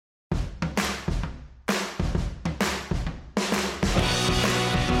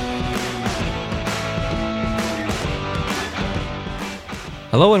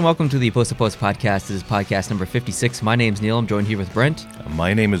Hello and welcome to the Post to Post podcast. This is podcast number 56. My name's Neil. I'm joined here with Brent.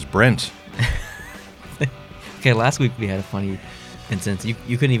 My name is Brent. Okay, last week we had a funny instance. You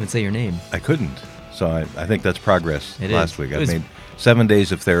couldn't even say your name. I couldn't. So I think that's progress. It week. It I made 7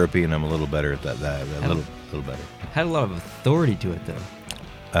 days of therapy, and I'm a little better at that. A little better. Had a lot of authority to it,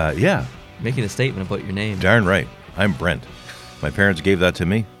 though. Yeah. Making a statement about your name. Darn right. I'm Brent. My parents gave that to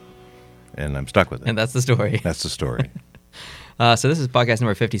me, and I'm stuck with it. And that's the story. That's the story. So this is podcast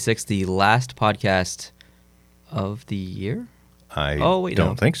number 56, the last podcast of the year?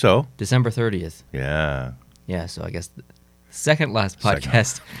 Don't think so. December 30th. Yeah. Yeah, so I guess the second last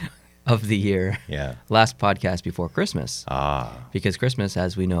podcast of the year. Yeah. Last podcast before Christmas. Because Christmas,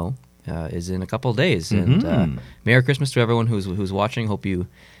 as we know, is in a couple of days. Mm-hmm. And Merry Christmas to everyone who's watching. Hope you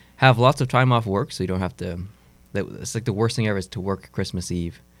have lots of time off work so you don't have to... It's like the worst thing ever is to work Christmas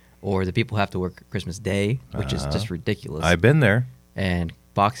Eve. Or the people have to work Christmas Day, which is just ridiculous. I've been there. And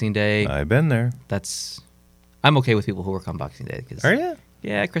Boxing Day. I've been there. I'm okay with people who work on Boxing Day. Are you?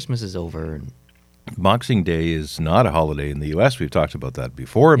 Yeah, Christmas is over. And Boxing Day is not a holiday in the U.S. We've talked about that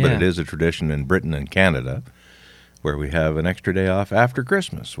before, but Yeah. it is a tradition in Britain and Canada where we have an extra day off after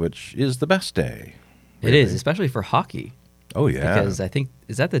Christmas, which is the best day. It is, especially for hockey. Oh, yeah. Because I think,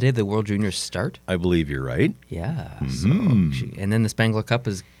 is that the day the World Juniors start? I believe you're right. Yeah. Mhm. So, and then the Spengler Cup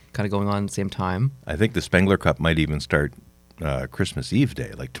is kind of going on at the same time. I think the Spengler Cup might even start Christmas Eve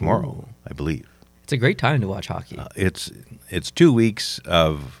day, like tomorrow, I believe. It's a great time to watch hockey. It's 2 weeks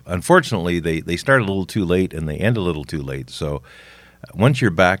of, unfortunately, they start a little too late and they end a little too late. So once you're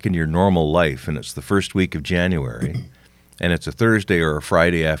back in your normal life and it's the first week of January and it's a Thursday or a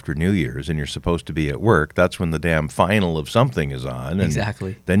Friday after New Year's and you're supposed to be at work, that's when the damn final of something is on. And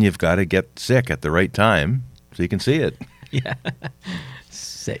Exactly. Then you've got to get sick at the right time so you can see it. Yeah.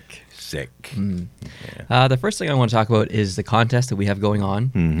 Sick. Yeah. The first thing I want to talk about is the contest that we have going on.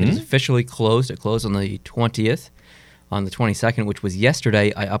 Mhm. It is officially closed. It closed on the 20th. On the 22nd, which was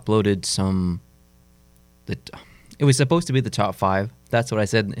yesterday, I uploaded it was supposed to be the top 5. That's what I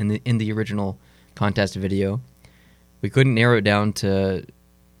said in the original contest video. We couldn't narrow it down to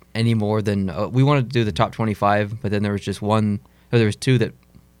any more than we wanted to do the top 25, but then there was just there was 2 that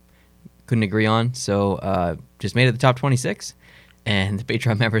couldn't agree on, so just made it the top 26. And the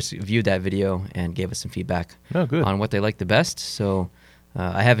Patreon members viewed that video and gave us some feedback on what they liked the best. So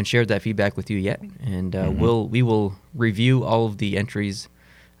I haven't shared that feedback with you yet, and we will review all of the entries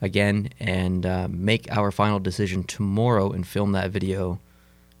again and make our final decision tomorrow and film that video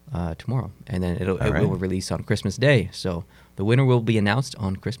tomorrow, and then it will release on Christmas Day. So the winner will be announced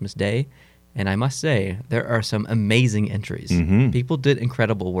on Christmas Day, and I must say there are some amazing entries. Mm-hmm. People did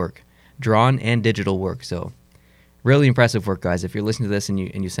incredible work, drawn and digital work. So. Really impressive work, guys. If you're listening to this and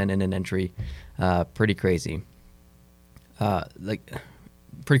you send in an entry, pretty crazy.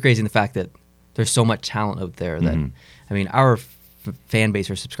 Pretty crazy in the fact that there's so much talent out there that, I mean, our fan base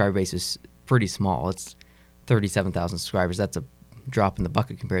or subscriber base is pretty small. It's 37,000 subscribers. That's a drop in the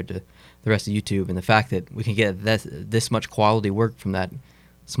bucket compared to the rest of YouTube. And the fact that we can get this much quality work from that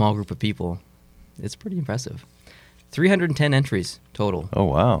small group of people, it's pretty impressive. 310 entries total. Oh,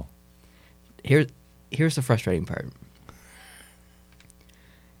 wow. Here's the frustrating part.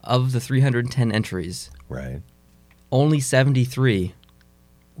 Of the 310 entries, Right. only 73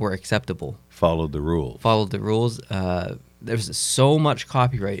 were acceptable. Followed the rules. Followed the rules. There's so much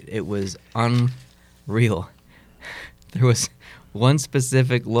copyright. It was unreal. There was one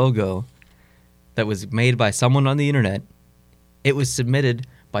specific logo that was made by someone on the internet. It was submitted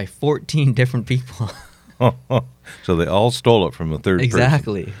by 14 different people. So they all stole it from a third person.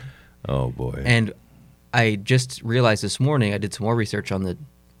 Exactly. Oh, boy. And I just realized this morning, I did some more research on the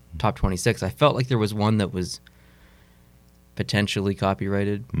top 26. I felt like there was one that was potentially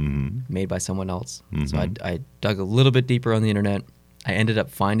copyrighted, made by someone else. So I dug a little bit deeper on the internet. I ended up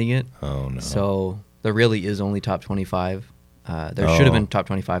finding it. Oh, no. So there really is only top 25. There should have been top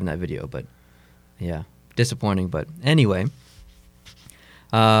 25 in that video, but yeah, disappointing. But anyway,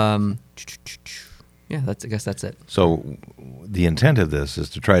 yeah, I guess that's it. So the intent of this is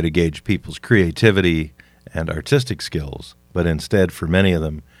to try to gauge people's creativity and artistic skills, but instead, for many of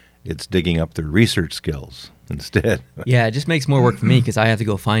them, it's digging up their research skills instead. Yeah, it just makes more work for me because I have to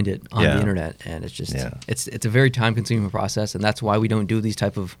go find it on the internet, and it's just it's a very time-consuming process, and that's why we don't do these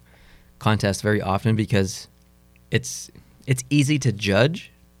type of contests very often, because it's easy to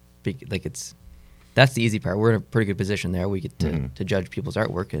judge. That's the easy part. We're in a pretty good position there. We get to judge people's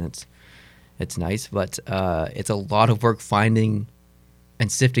artwork, and it's nice, but it's a lot of work finding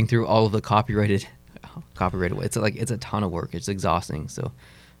and sifting through all of the copyrighted. It's a ton of work. It's exhausting. So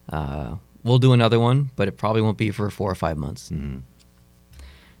we'll do another one, but it probably won't be for 4 or 5 months.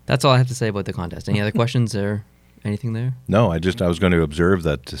 That's all I have to say about the contest. Any other questions or anything there? No, I was going to observe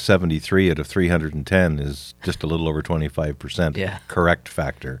that 73 out of 310 is just a little over 25% Yeah. correct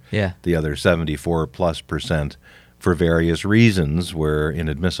factor. Yeah. The other 74+% for various reasons were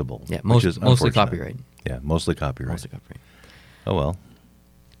inadmissible. Yeah, which is mostly unfortunate. copyright. Yeah, mostly copyright. Mostly copyright. Oh, well.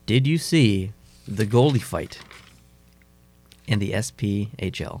 Did you see the goalie fight in the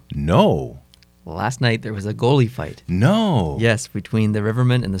SPHL? No. Last night there was a goalie fight. No. Yes, between the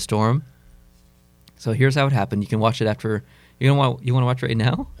Rivermen and the Storm. So here's how it happened. You can watch it after. You want to watch it right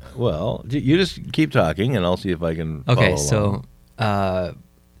now? Well, you just keep talking, and I'll see if I can Okay, follow along. so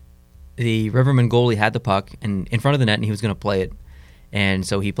the Riverman goalie had the puck and in front of the net, and he was going to play it. And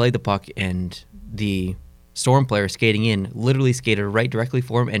so he played the puck, and the Storm player skating in literally skated right directly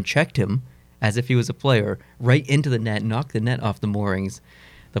for him and checked him as if he was a player right into the net, knocked the net off the moorings.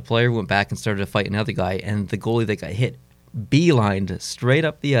 The player went back and started to fight another guy, and the goalie that got hit beelined straight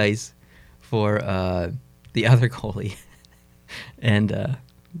up the ice for the other goalie. And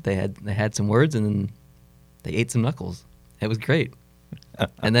they had some words, and then they ate some knuckles. It was great.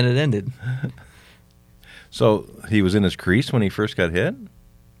 And then it ended. So he was in his crease when he first got hit?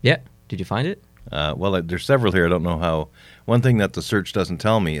 Yeah. Did you find it? Well, there's several here. I don't know how. One thing that the search doesn't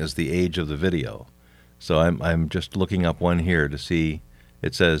tell me is the age of the video. So I'm just looking up one here to see.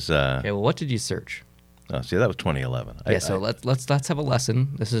 It says. Okay. Well, what did you search? Oh, see, that was 2011. Yeah. So let's have a lesson.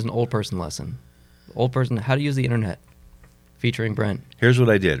 This is an old person lesson. Old person, how to use the internet. Featuring Brent. Here's what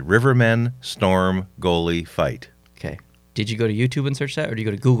I did: Rivermen Storm goalie fight. Okay. Did you go to YouTube and search that, or did you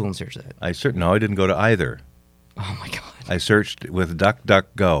go to Google and search that? No, I didn't go to either. Oh my God. I searched with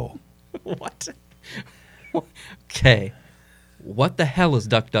DuckDuckGo. What? Okay. What the hell is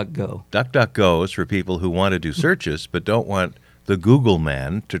DuckDuckGo? DuckDuckGo is for people who want to do searches but don't want the Google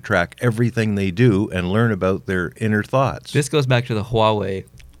man to track everything they do and learn about their inner thoughts. This goes back to the Huawei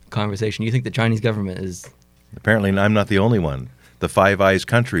conversation. You think the Chinese government is... Apparently, I'm not the only one. The Five Eyes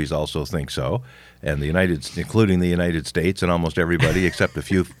countries also think so, and including the United States and almost everybody except a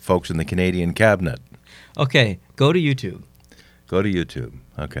few folks in the Canadian cabinet. Okay, go to YouTube. Go to YouTube.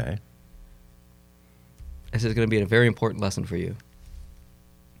 Okay. This is going to be a very important lesson for you.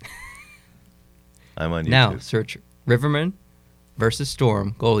 I'm on YouTube. Now, search Riverman versus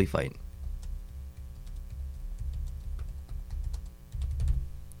Storm goalie fight.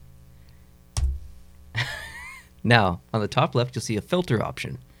 Now, on the top left, you'll see a filter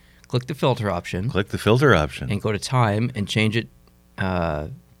option. Click the filter option. Click the filter option. And go to time and change it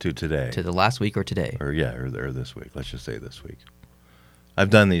to today. To the last week or today. Or this week. Let's just say this week. I've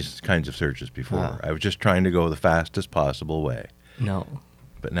done these kinds of searches before. I was just trying to go the fastest possible way. No.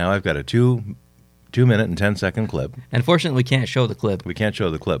 But now I've got a 2-minute and 10-second clip. Unfortunately, we can't show the clip. We can't show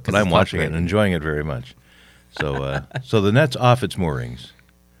the clip, but I'm watching it and enjoying it very much. So, so the net's off its moorings.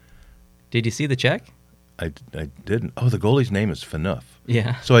 Did you see the check? I didn't. Oh, the goalie's name is Phaneuf.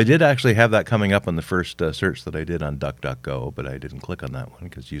 Yeah. So I did actually have that coming up on the first search that I did on DuckDuckGo, but I didn't click on that one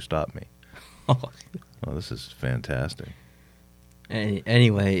because you stopped me. Oh, this is fantastic.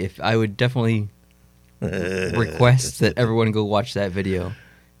 Anyway, if I would definitely request that everyone go watch that video.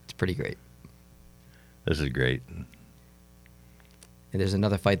 It's pretty great. This is great. And there's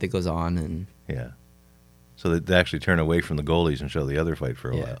another fight that goes on, and yeah. So they actually turn away from the goalies and show the other fight for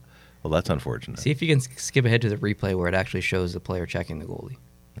a while. Well, that's unfortunate. See if you can skip ahead to the replay where it actually shows the player checking the goalie.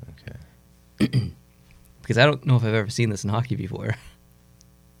 Okay. Because I don't know if I've ever seen this in hockey before.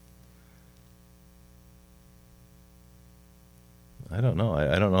 I don't know.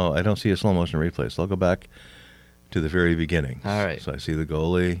 I don't know. I don't see a slow motion replay, so I'll go back to the very beginning. All right. So I see the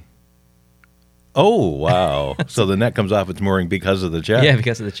goalie. Oh, wow. So the net comes off its mooring because of the check. Yeah,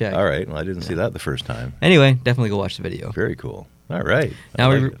 because of the check. All right. Well, I didn't see that the first time. Anyway, definitely go watch the video. Very cool. All right.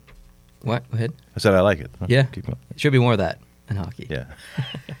 Now like it. What? Go ahead. I said I like it. Yeah. Keep going. It should be more of that in hockey. Yeah.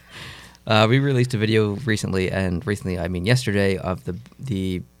 We released a video recently, and recently I mean yesterday, of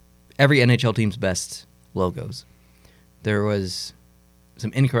the every NHL team's best logos. There was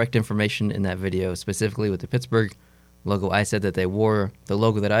some incorrect information in that video, specifically with the Pittsburgh logo. I said that they wore the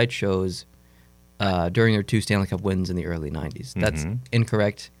logo that I chose during their 2 Stanley Cup wins in the early 90s. That's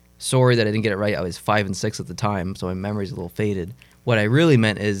incorrect. Sorry that I didn't get it right. I was 5 and 6 at the time, so my memory's a little faded. What I really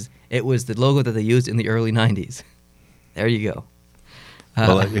meant is it was the logo that they used in the early 90s. There you go.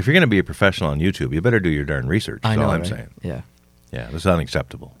 Well, if you're going to be a professional on YouTube, you better do your darn research. I know, all I'm right? saying. Yeah. Yeah, this is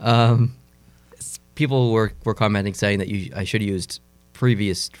unacceptable. People were commenting saying that I should have used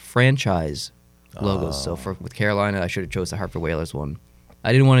previous franchise logos. So with Carolina, I should have chose the Hartford Whalers one.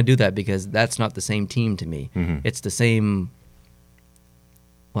 I didn't want to do that because that's not the same team to me. It's the same...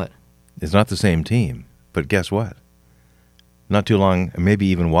 What? It's not the same team, but guess what? not too long, maybe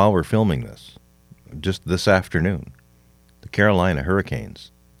even while we're filming this, just this afternoon, the Carolina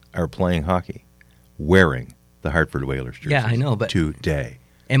Hurricanes are playing hockey wearing the Hartford Whalers jerseys. Yeah, I know, but today.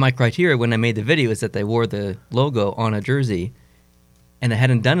 And my criteria when I made the video is that they wore the logo on a jersey, and I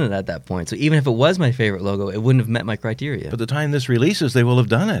hadn't done it at that point. So even if it was my favorite logo, it wouldn't have met my criteria. But the time this releases, they will have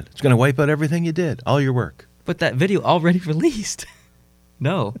done it. It's going to wipe out everything you did, all your work. But that video already released.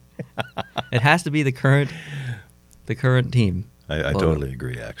 No. It has to be the current team. I totally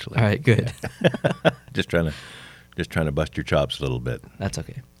agree, actually. All right, good. Yeah. just trying to bust your chops a little bit. That's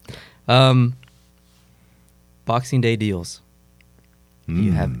okay. Boxing Day deals.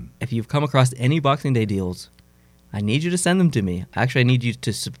 If you've come across any Boxing Day deals, I need you to send them to me. Actually, I need you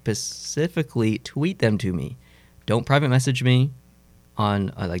to specifically tweet them to me. Don't private message me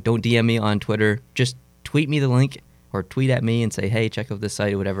on, don't DM me on Twitter. Just tweet me the link or tweet at me and say, hey, check out this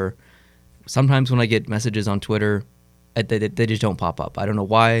site or whatever. Sometimes when I get messages on Twitter, they just don't pop up. I don't know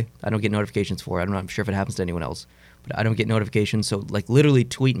why. I don't get notifications for it. I'm not sure if it happens to anyone else. But I don't get notifications. So, literally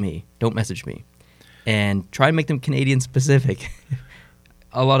tweet me. Don't message me. And try and make them Canadian specific.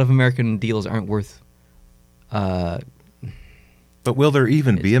 A lot of American deals aren't worth... But will there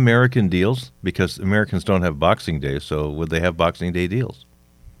even be American deals? Because Americans don't have Boxing Day, so would they have Boxing Day deals?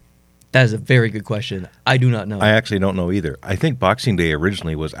 That is a very good question. I do not know. I actually don't know either. I think Boxing Day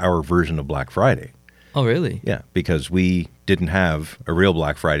originally was our version of Black Friday. Oh, really? Yeah, because we didn't have a real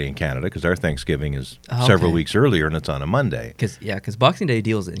Black Friday in Canada because our Thanksgiving is several weeks earlier and it's on a Monday. Because Boxing Day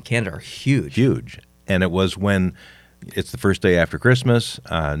deals in Canada are huge. Huge. And it was when it's the first day after Christmas.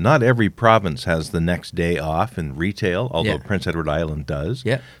 Not every province has the next day off in retail, although Prince Edward Island does.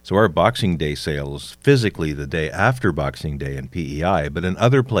 Yeah. So our Boxing Day sale is physically the day after Boxing Day in PEI, but in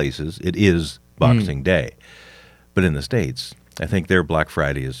other places it is Boxing Day. But in the States, I think their Black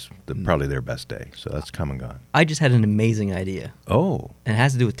Friday is probably their best day. So that's come and gone. I just had an amazing idea. Oh. And it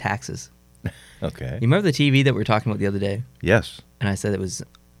has to do with taxes. Okay. You remember the TV that we were talking about the other day? Yes. And I said it was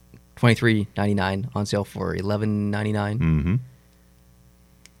 $23.99 on sale for $11.99. Mm-hmm.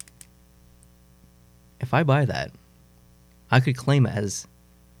 If I buy that, I could claim it as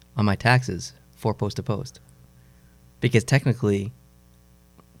on my taxes for post to post. Because technically,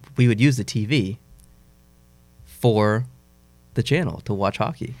 we would use the TV for the channel to watch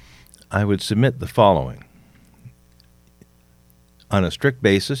hockey. I would submit the following. On a strict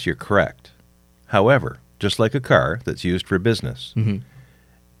basis, you're correct. However, just like a car that's used for business,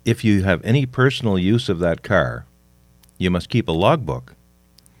 if you have any personal use of that car, you must keep a logbook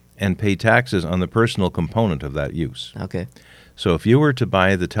and pay taxes on the personal component of that use. Okay. So if you were to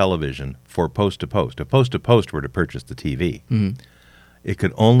buy the television for post-to-post, if post-to-post were to purchase the TV, it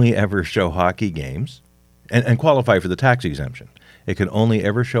could only ever show hockey games and qualify for the tax exemption. It could only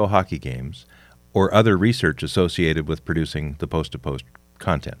ever show hockey games or other research associated with producing the post-to-post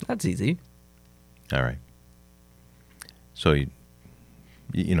content. That's easy. All right. So,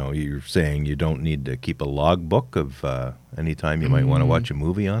 you're saying you don't need to keep a logbook of any time you might want to watch a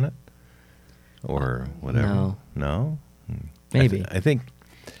movie on it? Or whatever? No? Maybe. I think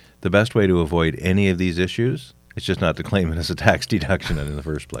the best way to avoid any of these issues is just not to claim it as a tax deduction in the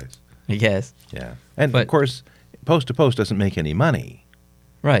first place. I guess. Yeah. And, of course, post-to-post doesn't make any money.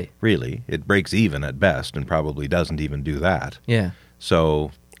 Right. Really. It breaks even at best and probably doesn't even do that. Yeah.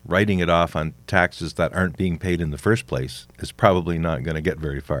 So writing it off on taxes that aren't being paid in the first place is probably not going to get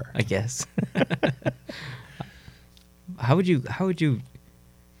very far. I guess. How would you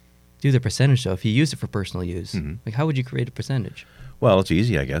do the percentage, though, if you use it for personal use? How would you create a percentage? Well, it's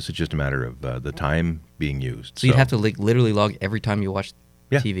easy, I guess. It's just a matter of the time being used. So you'd have to literally log every time you watch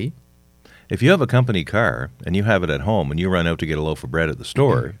TV? If you have a company car and you have it at home and you run out to get a loaf of bread at the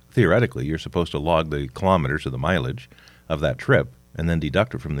store, theoretically, you're supposed to log the kilometers or the mileage of that trip and then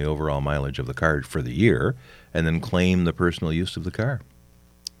deduct it from the overall mileage of the car for the year and then claim the personal use of the car.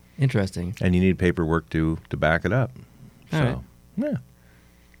 Interesting. And you need paperwork to back it up. All right. Yeah.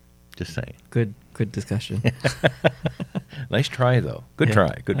 Just saying. Good discussion. Nice try, though. Good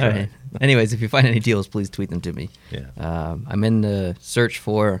try. All right. Anyways, if you find any deals, please tweet them to me. Yeah. I'm in the search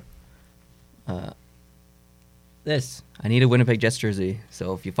for this. I need a Winnipeg Jets jersey.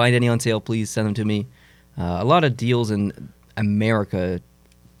 So if you find any on sale, please send them to me. A lot of deals in America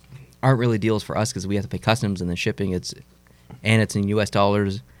aren't really deals for us because we have to pay customs and then shipping. It's in U.S.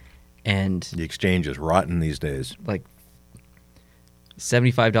 dollars, and the exchange is rotten these days. Like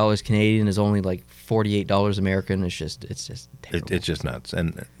 $75 Canadian is only like $48 American. It's just terrible. It's just nuts.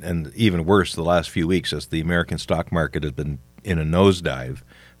 And even worse, the last few weeks, as the American stock market has been in a nosedive,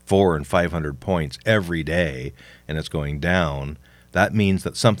 400 and 500 points every day, and it's going down. that means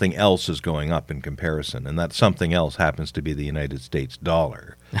that something else is going up in comparison, and that something else happens to be the United States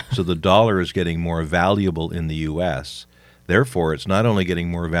dollar. So the dollar is getting more valuable in the U.S., therefore, it's not only getting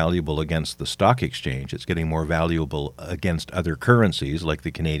more valuable against the stock exchange, it's getting more valuable against other currencies like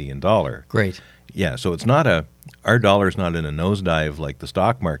the Canadian dollar. Great. Yeah, so it's not our dollar's not in a nosedive like the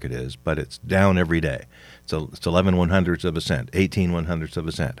stock market is, but it's down every day. So it's 11 100ths of a cent, 18 100ths of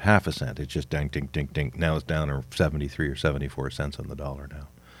a cent, half a cent. It's just ding, ding, ding, ding. Now it's down to 73 or 74 cents on the dollar now.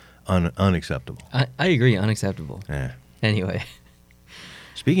 Unacceptable. I agree, unacceptable. Yeah. Anyway,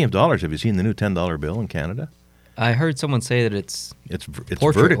 Speaking of dollars, have you seen the new $10 bill in Canada? I heard someone say that it's vertical.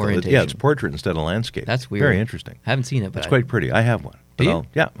 portrait orientation. Yeah, it's portrait instead of landscape. That's weird. Very interesting. I haven't seen it, but It's quite pretty. I have one. Do But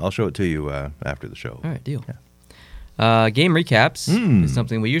you? I'll show it to you after the show. All right, deal. Yeah. Game recaps Mm. is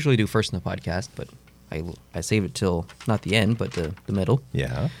something we usually do first in the podcast, but I save it till not the end, but the middle.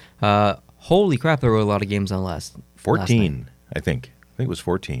 Yeah. Holy crap, there were a lot of games on last 14, night. I think. I think it was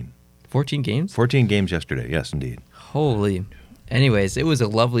 14. 14 games? 14 games yesterday. Yes, indeed. Holy. Anyways, it was a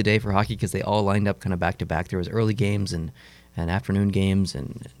lovely day for hockey because they all lined up kind of back to back. There was early games and afternoon games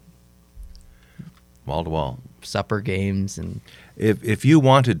and Wall to wall. supper games and If you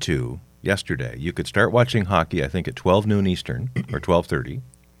wanted to, yesterday, you could start watching hockey, I think, at 12 noon Eastern or 12:30,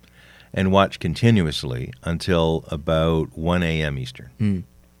 and watch continuously until about 1 a.m. Eastern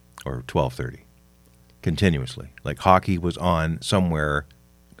or 12:30. Continuously. Like hockey was on somewhere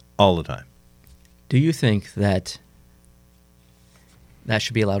all the time. do you think that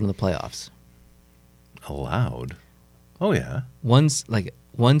should be allowed in the playoffs? Allowed? Oh, yeah.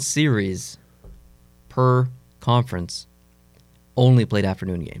 One series per conference only played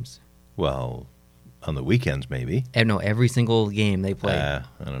afternoon games. Well, on the weekends, maybe. And no, every single game they played I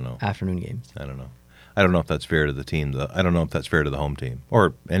don't know. afternoon games. I don't know. I don't know if that's fair to the team. I don't know if that's fair to the home team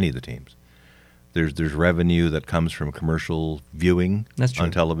or any of the teams. There's revenue that comes from commercial viewing That's true.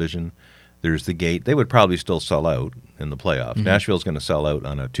 on television. There's the gate. They would probably still sell out in the playoffs. Nashville's going to sell out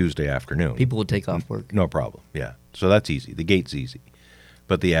on a Tuesday afternoon. People would take off work. No problem. Yeah. So that's easy. The gate's easy.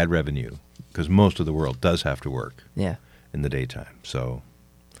 But the ad revenue, because most of the world does have to work Yeah. in the daytime. So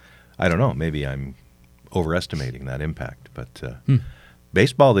I don't know. Maybe I'm overestimating that impact. But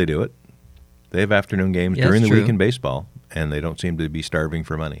baseball, they do it. They have afternoon games Yeah, during the that's week true. in baseball, and they don't seem to be starving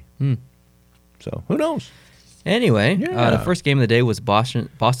for money. Hmm. So who knows? Anyway, Yeah. the first game of the day was Boston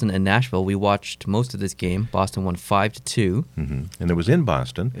and Nashville. We watched most of this game. Boston won 5-2 And it was in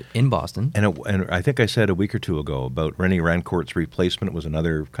Boston. in Boston. And I think I said a week or two ago about Rennie Rancourt's replacement was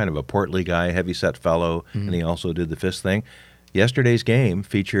another kind of a portly guy, heavy-set fellow, and he also did the fist thing. Yesterday's game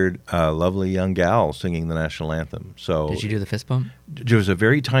featured a lovely young gal singing the national anthem. So Did you do the fist bump? there was a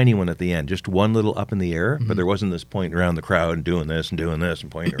very tiny one at the end, just one little up in the air, but there wasn't this pointing around the crowd and doing this and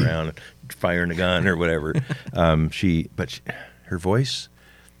pointing around and firing a gun or whatever. Her voice,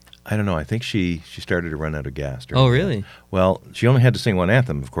 I don't know. I think she started to run out of gas. during Oh, that. really? Well, she only had to sing one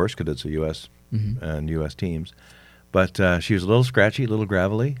anthem, of course, because it's a U.S. and U.S. teams. But she was a little scratchy, a little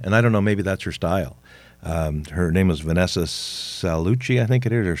gravelly, and I don't know, maybe that's her style. Her name was Vanessa Salvucci, I think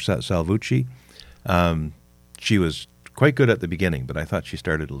it is, or Salvucci. She was quite good at the beginning, but I thought she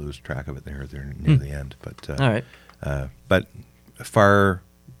started to lose track of it there near the end. But All right. but far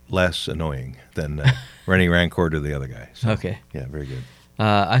less annoying than Rennie Rancourt or the other guy. So, Okay. yeah, very good.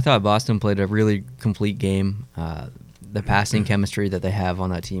 I thought Boston played a really complete game. The passing chemistry that they have on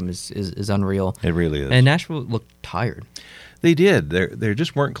that team is unreal. It really is. And Nashville looked tired. They did. They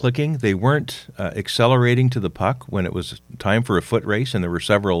just weren't clicking. They weren't accelerating to the puck when it was time for a foot race, and there were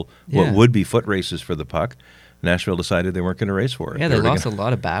several Yeah. what would be foot races for the puck. Nashville decided they weren't going to race for it. Yeah, they were lost gonna- a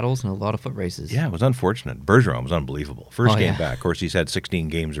lot of battles and a lot of foot races. Yeah, it was unfortunate. Bergeron was unbelievable. First Oh, game yeah. back. Of course, he's had 16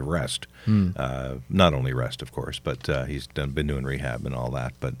 games of rest. Not only rest, of course, but he's been doing rehab and all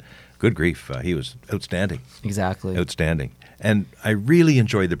that. But good grief, he was outstanding. Exactly. Outstanding. And I really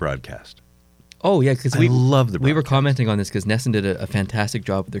enjoyed the broadcast. Oh, yeah, because I love the we were broadcast. commenting on this because Nesson did a fantastic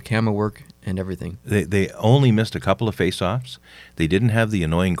job with their camera work and everything. They only missed a couple of face-offs. They didn't have the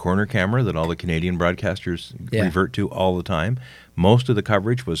annoying corner camera that all the Canadian broadcasters Yeah. revert to all the time. Most of the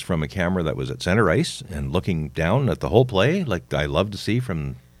coverage was from a camera that was at center ice and looking down at the whole play, like I love to see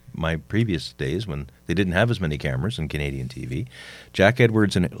from my previous days when they didn't have as many cameras in Canadian TV. Jack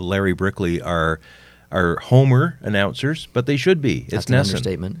Edwards and Larry Brickley are Homer announcers, but they should be. That's It's an Nesson.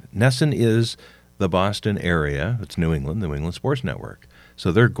 understatement. Nesson is the Boston area. It's New England, the New England Sports Network.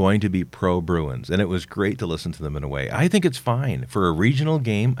 So they're going to be pro-Bruins, and it was great to listen to them in a way. I think it's fine. For a regional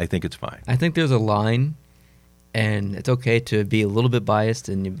game, I think it's fine. I think there's a line, and it's okay to be a little bit biased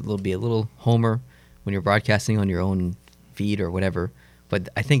and be a little homer when you're broadcasting on your own feed or whatever. But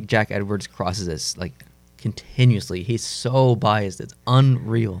I think Jack Edwards crosses this like continuously. He's so biased. It's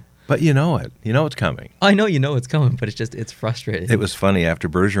unreal. But you know it. You know it's coming. I know it's coming, but it's frustrating. It was funny after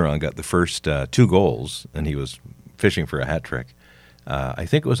Bergeron got the first 2 goals, and he was fishing for a hat trick. I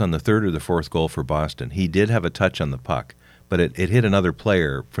think it was on the 3rd or the 4th goal for Boston. He did have a touch on the puck, but it hit another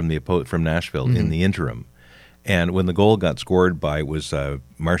player from Nashville in the interim. And when the goal got scored by was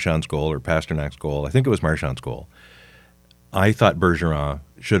Marchand's goal or Pasternak's goal, I think it was Marchand's goal, I thought Bergeron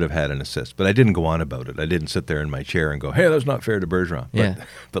should have had an assist, but I didn't go on about it. I didn't sit there in my chair and go, "Hey, that's not fair to Bergeron."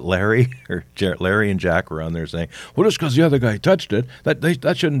 But Larry and Jack were on there saying, "Well, just because the other guy touched it,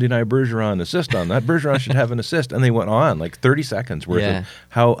 that shouldn't deny Bergeron an assist on that. Bergeron should have an assist." And they went on like 30 seconds worth of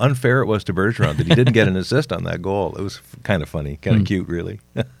how unfair it was to Bergeron that he didn't get an assist on that goal. It was kind of funny, kind of cute, really.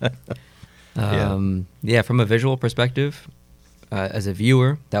 From a visual perspective, as a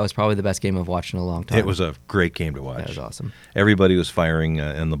viewer, that was probably the best game I've watched in a long time. It was a great game to watch. That was awesome. Everybody was firing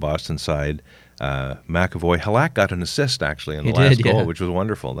in the Boston side. McAvoy, Halak got an assist actually in the last goal, which was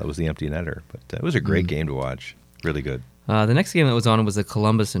wonderful. That was the empty netter. But it was a great game to watch. Really good. The next game that was on was the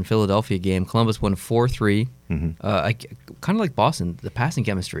Columbus and Philadelphia game. Columbus won 4-3. Kind of like Boston, the passing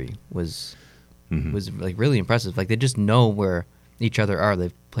chemistry was like really impressive. Like they just know where each other are.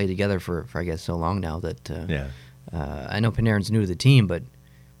 They've played together for I guess so long now that I know Panarin's new to the team, but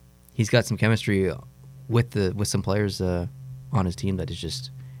he's got some chemistry with some players on his team that is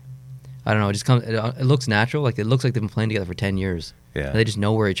just, I don't know. It looks natural. Like it looks like they've been playing together for 10 years. Yeah, they just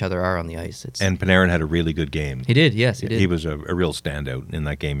know where each other are on the ice. And Panarin had a really good game. He did, yes, he did. He was a real standout in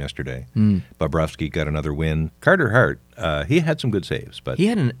that game yesterday. Bobrovsky got another win. Carter Hart, he had some good saves, but he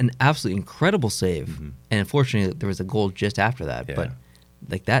had an absolutely incredible save. And unfortunately, there was a goal just after that. Yeah. But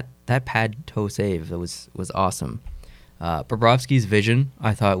like that pad toe save that was awesome. Bobrovsky's vision,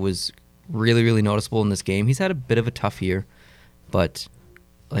 I thought, was really, really noticeable in this game. He's had a bit of a tough year, but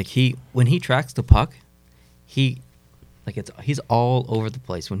like when he tracks the puck, he's all over the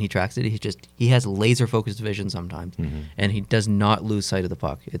place. When he tracks it, he has laser focused vision sometimes, and he does not lose sight of the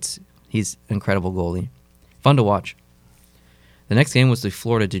puck. He's an incredible goalie, fun to watch. The next game was the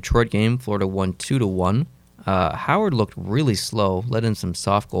Florida-Detroit game. Florida won 2-1. Howard looked really slow, let in some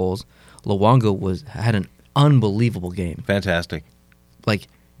soft goals. Luongo had an unbelievable game. Fantastic. Like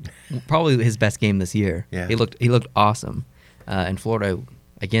probably his best game this year. Yeah. He looked awesome. And Florida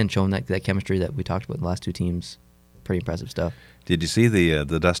again showing that chemistry that we talked about in the last two teams. Pretty impressive stuff. Did you see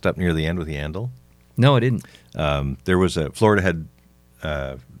the dust up near the end with Yandel? No, I didn't. Florida had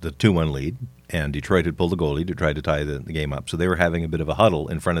the 2-1 lead, and Detroit had pulled the goalie to try to tie the game up. So they were having a bit of a huddle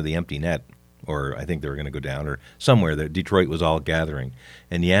in front of the empty net, or I think they were going to go down, or somewhere that Detroit was all gathering.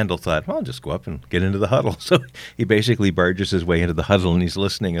 And Yandel thought, well, I'll just go up and get into the huddle. So he basically barges his way into the huddle, and he's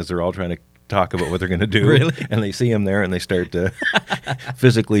listening as they're all trying to talk about what they're going to do. Really? And they see him there, and they start to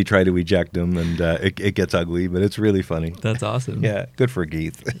physically try to eject him, and it gets ugly, but it's really funny. That's awesome. Yeah, good for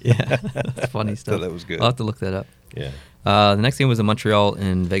Geeth. Yeah, that's funny stuff. So that was good. I'll have to look that up. Yeah. The next game was a Montreal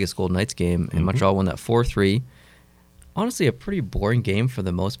and Vegas Golden Knights game, and Montreal won that 4-3. Honestly, a pretty boring game for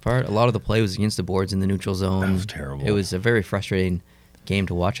the most part. A lot of the play was against the boards in the neutral zone. That was terrible. It was a very frustrating game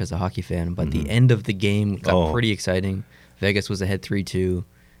to watch as a hockey fan, but the end of the game got pretty exciting. Vegas was ahead 3-2.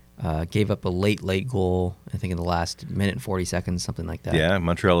 Gave up a late goal, I think in the last minute and 40 seconds, something like that. Yeah,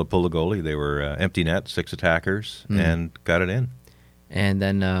 Montreal had pulled a goalie. They were empty net, 6 attackers, and got it in. And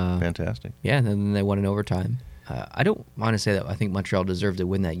then fantastic. Yeah, and then they won in overtime. I don't want to say that I think Montreal deserved to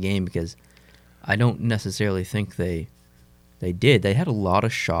win that game because I don't necessarily think they did. They had a lot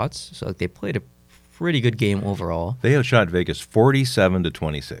of shots, so they played a pretty good game overall. They outshot Vegas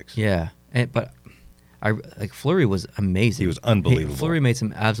 47-26. Yeah, but Fleury was amazing. He was unbelievable. Fleury made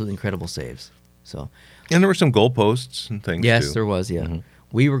some absolutely incredible saves. And there were some goalposts and things. Yes, too. there was. Yeah,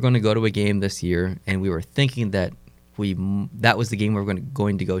 we were going to go to a game this year, and we were thinking that that was the game we were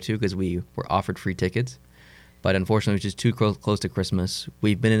going to go to because we were offered free tickets. But unfortunately, it was just too close to Christmas.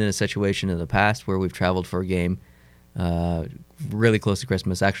 We've been in a situation in the past where we've traveled for a game really close to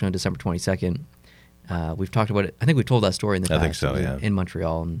Christmas, actually on December 22nd. We've talked about it. I think we told that story in the past. I think so, yeah. In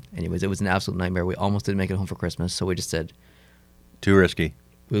Montreal. And anyways, it was an absolute nightmare. We almost didn't make it home for Christmas, so we just said... Too risky.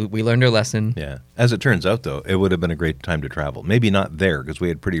 We learned our lesson. Yeah. As it turns out, though, it would have been a great time to travel. Maybe not there, because we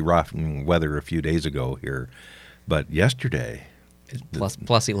had pretty rough weather a few days ago here. But yesterday...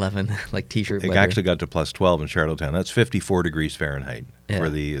 Plus 11, like T-shirt weather. It actually got to plus 12 in Charlottetown. That's 54 degrees Fahrenheit for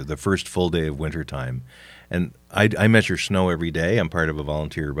the first full day of wintertime. And I measure snow every day. I'm part of a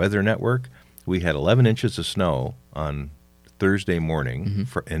volunteer weather network. We had 11 inches of snow on Thursday morning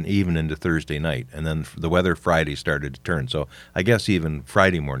and even into Thursday night. And then the weather Friday started to turn. So I guess even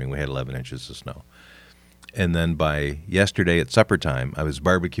Friday morning we had 11 inches of snow. And then by yesterday at supper time, I was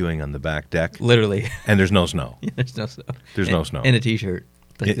barbecuing on the back deck, Literally. and there's no snow. There's no snow. There's no snow. In a T-shirt.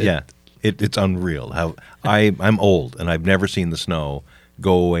 It's unreal. How I'm old, and I've never seen the snow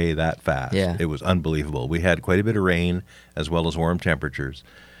go away that fast. Yeah. It was unbelievable. We had quite a bit of rain as well as warm temperatures,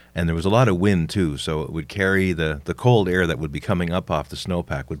 and there was a lot of wind too, so it would carry the cold air that would be coming up off the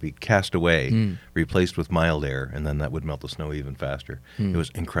snowpack would be cast away, replaced with mild air, and then that would melt the snow even faster. It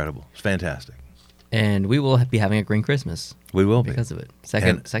was incredible. It's fantastic. And we will be having a green Christmas We will be. because of it.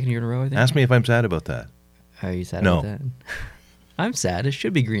 Second year in a row, I think. Ask me if I'm sad about that. Are you sad No. about that? I'm sad. It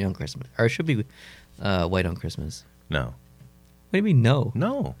should be green on Christmas. Or it should be white on Christmas. No. What do you mean, no?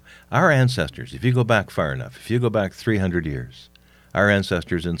 No. Our ancestors, if you go back far enough, if you go back 300 years, our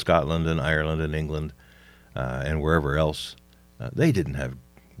ancestors in Scotland and Ireland and England and wherever else, they didn't have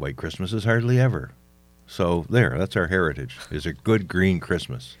white Christmases hardly ever. So that's our heritage, is a good green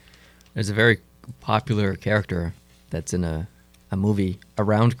Christmas. There's a very popular character that's in a movie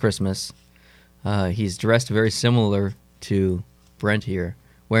around Christmas. He's dressed very similar to Brent here,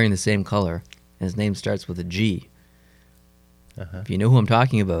 wearing the same color, and his name starts with a G. If you know who I'm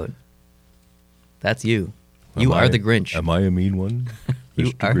talking about, that's you. You are the Grinch. Am I a mean one? You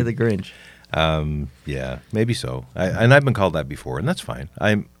Mr. are Grinch? the Grinch. Yeah, maybe so. And I've been called that before, and that's fine.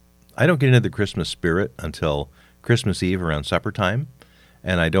 I don't get into the Christmas spirit until Christmas Eve around supper time,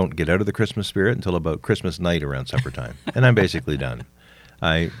 and I don't get out of the Christmas spirit until about Christmas night around supper time, and I'm basically done.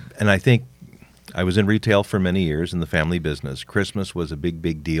 I think I was in retail for many years in the family business. Christmas was a big,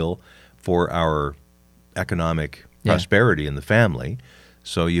 big deal for our economic prosperity in the family,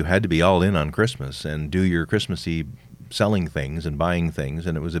 so you had to be all in on Christmas and do your Christmassy selling things and buying things,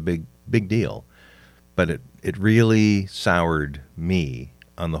 and it was a big, big deal. But it really soured me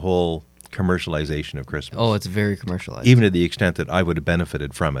on the whole commercialization of Christmas. Oh, it's very commercialized. Even to the extent that I would have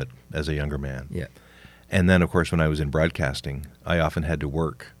benefited from it as a younger man. Yeah. And then, of course, when I was in broadcasting, I often had to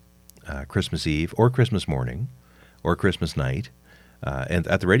work Christmas Eve or Christmas morning or Christmas night. And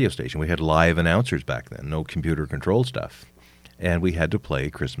at the radio station, we had live announcers back then, no computer-controlled stuff. And we had to play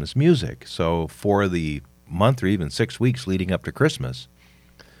Christmas music. So for the month or even 6 weeks leading up to Christmas,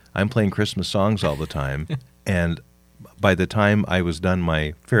 I'm playing Christmas songs all the time. And by the time I was done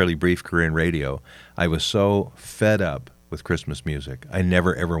my fairly brief career in radio, I was so fed up with Christmas music. I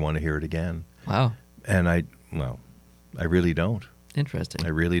never, ever want to hear it again. Wow. And I really don't. Interesting. I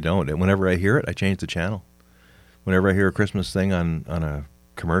really don't. And whenever I hear it, I change the channel. Whenever I hear a Christmas thing on a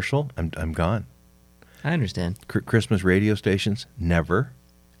commercial, I'm gone. I understand. Christmas radio stations, never,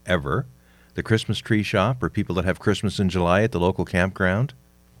 ever. The Christmas tree shop or people that have Christmas in July at the local campground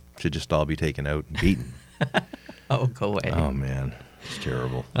should just all be taken out and beaten. Oh, go away. Oh, man. It's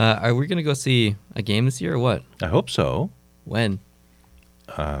terrible. Are we going to go see a game this year or what? I hope so. When?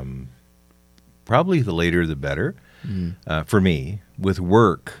 Probably the later the better. For me, with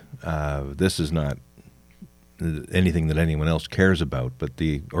work, this is not anything that anyone else cares about, but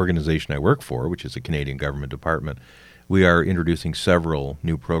the organization I work for, which is a Canadian government department, we are introducing several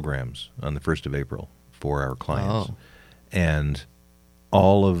new programs on the 1st of April for our clients. Oh. And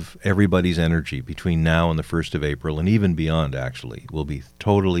all of everybody's energy between now and the 1st of April, and even beyond actually, will be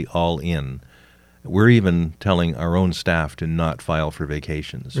totally all in. We're even telling our own staff to not file for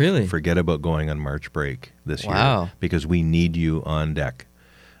vacations. Really? Forget about going on March break this Wow. year because we need you on deck.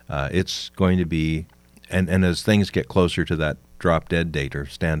 It's going to be, and as things get closer to that drop dead date or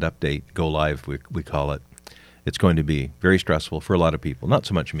stand up date, go live, we call it, it's going to be very stressful for a lot of people. Not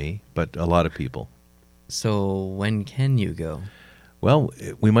so much me, but a lot of people. So when can you go? Well,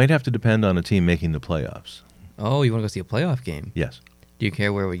 we might have to depend on a team making the playoffs. Oh, you want to go see a playoff game? Yes. Do you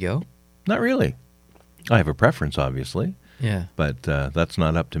care where we go? Not really. I have a preference, obviously, Yeah. but that's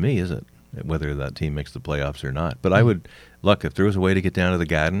not up to me, is it? Whether that team makes the playoffs or not. But I would, look, if there was a way to get down to the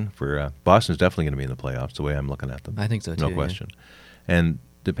Garden, for Boston's definitely going to be in the playoffs, the way I'm looking at them. I think so, too. No yeah. question. And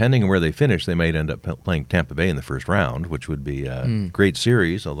depending on where they finish, they might end up playing Tampa Bay in the first round, which would be a great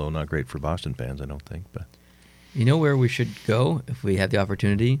series, although not great for Boston fans, I don't think. But You know where we should go if we had the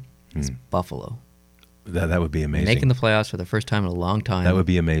opportunity? It's Buffalo. that would be amazing. Making the playoffs for the first time in a long time. That would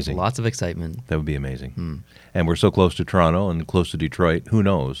be amazing. Lots of excitement. That would be amazing. And we're so close to Toronto and close to Detroit. Who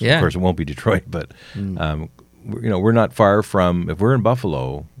knows? Yeah. Of course, it won't be Detroit, but we're not far from. If we're in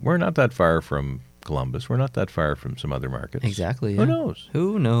Buffalo, we're not that far from Columbus. We're not that far from some other markets. Exactly. Who yeah. knows?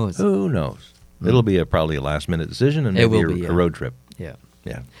 Who knows? Who knows? It'll be probably a last-minute decision and It maybe will be, a road trip. Yeah.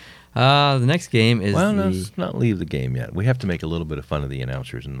 Yeah. The next game is Well, the... let's not leave the game yet. We have to make a little bit of fun of the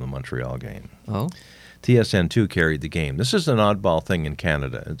announcers in the Montreal game. Oh? TSN2 carried the game. This is an oddball thing in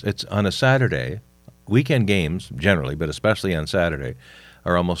Canada. It's on a Saturday. Weekend games, generally, but especially on Saturday,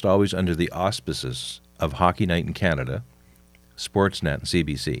 are almost always under the auspices of Hockey Night in Canada, Sportsnet, and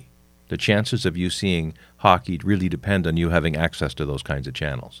CBC. The chances of you seeing hockey really depend on you having access to those kinds of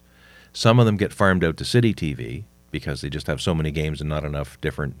channels. Some of them get farmed out to City TV because they just have so many games and not enough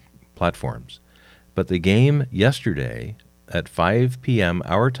different platforms. But the game yesterday at 5 p.m.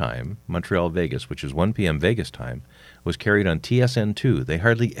 our time, Montreal-Vegas, which is 1 p.m. Vegas time, was carried on TSN2. They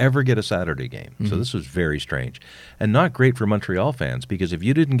hardly ever get a Saturday game. So this was very strange. And not great for Montreal fans, because if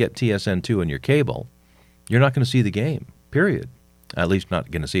you didn't get TSN2 on your cable, you're not going to see the game, period. At least not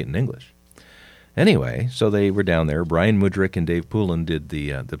going to see it in English. Anyway, so they were down there. Brian Mudryk and Dave Poulin did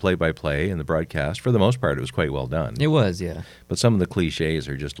the play-by-play and the broadcast. For the most part, it was quite well done. It was, yeah. But some of the cliches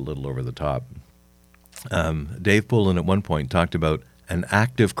are just a little over the top. Dave Poulin at one point talked about an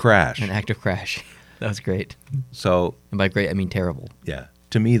active crash. An active crash. That was great. So, And by great, I mean terrible. yeah,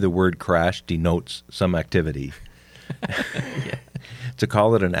 to me, the word crash denotes some activity. Yeah. To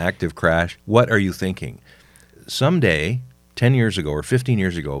call it an active crash, what are you thinking? Someday, 10 years ago or 15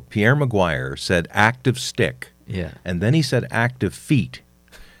 years ago, Pierre Maguire said active stick. Yeah. And then he said active feet.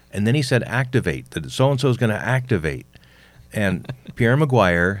 And then he said activate, that so-and-so is going to activate. And Pierre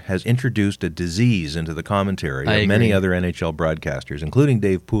Maguire has introduced a disease into the commentary I of many agree. other NHL broadcasters, including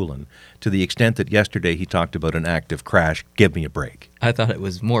Dave Poulin, to the extent that yesterday he talked about an active crash. Give me a break. I thought it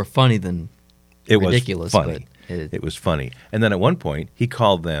was more funny than It ridiculous. was funny. But It was funny. And then at one point, he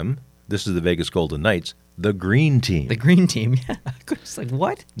called them, this is the Vegas Golden Knights, the green team. the green team, yeah. I was like,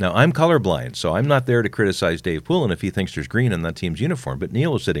 what? Now, I'm colorblind, so I'm not there to criticize Dave Poulin if he thinks there's green in that team's uniform. But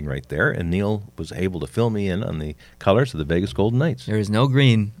Neil was sitting right there, and Neil was able to fill me in on the colors of the Vegas Golden Knights. There is no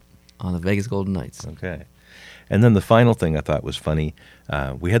green on the Vegas Golden Knights. Okay. And then the final thing I thought was funny,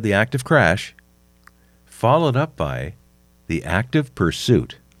 we had the active crash, followed up by the active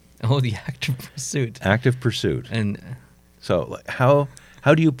pursuit. Oh, the active pursuit. Active pursuit. And So like, how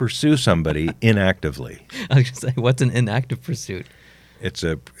do you pursue somebody inactively? I was going to say, what's an inactive pursuit? It's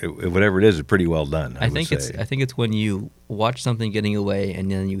whatever it is, it's pretty well done. I think would say. I think it's when you watch something getting away and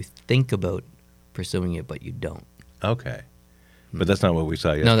then you think about pursuing it, but you don't. Okay. But that's not what we saw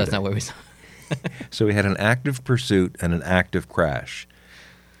yesterday. No, that's not what we saw. So we had an active pursuit and an active crash.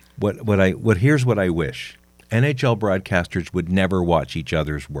 Here's what I wish. NHL broadcasters would never watch each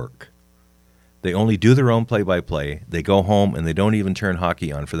other's work. They only do their own play-by-play. They go home and they don't even turn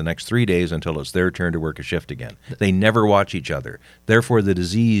hockey on for the next 3 days until it's their turn to work a shift again. They never watch each other. Therefore, the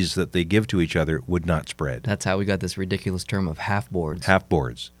disease that they give to each other would not spread. That's how we got this ridiculous term of half boards. Half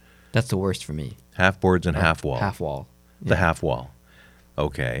boards. That's the worst for me. Half boards and half wall. Half wall. The half wall.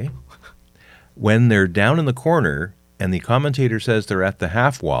 Okay. When they're down in the corner and the commentator says they're at the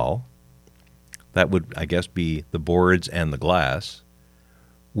half wall, that would, I guess, be the boards and the glass.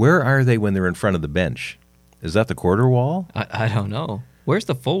 Where are they when they're in front of the bench? Is that the quarter wall? I don't know. Where's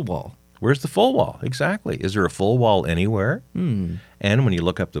the full wall? Where's the full wall? Exactly. Is there a full wall anywhere? And when you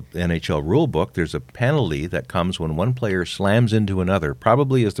look up the NHL rule book, there's a penalty that comes when one player slams into another,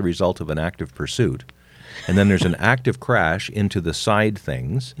 probably as the result of an active pursuit. And then there's an active crash into the side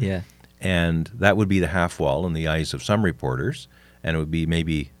things. Yeah. And that would be the half wall in the eyes of some reporters, and it would be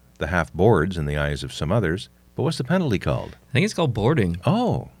maybe the half boards in the eyes of some others. But what's the penalty called? I think it's called boarding.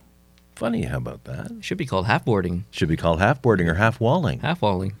 Oh, funny. How about that? It should be called half boarding. Should be called half boarding or half walling. Half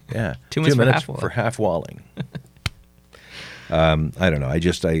walling. Yeah, 2 minutes, for half wall. for half walling. I don't know.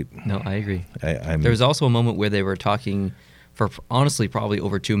 No, I agree. I'm. There was also a moment where they were talking for honestly probably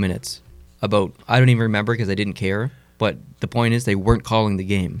over 2 minutes about, I don't even remember because I didn't care, but the point is they weren't calling the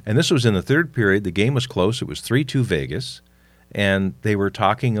game. And this was in the third period. The game was close. It was 3-2 Vegas. And they were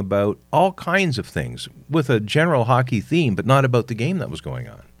talking about all kinds of things with a general hockey theme, but not about the game that was going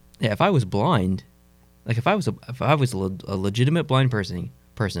on. Yeah, if I was blind, like if I was a legitimate blind person,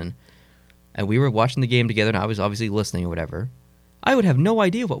 and we were watching the game together, and I was obviously listening or whatever, I would have no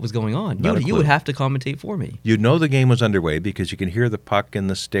idea what was going on. Not a You clue. would have to commentate for me. You'd know the game was underway because you can hear the puck and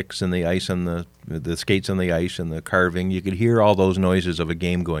the sticks and the ice and the skates on the ice and the carving. You could hear all those noises of a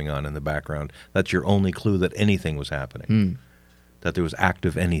game going on in the background. That's your only clue that anything was happening, that there was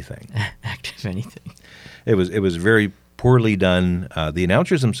active anything. Active anything. It was very poorly done. The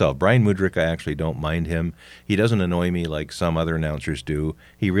announcers themselves, Brian Mudryk, I actually don't mind him. He doesn't annoy me like some other announcers do.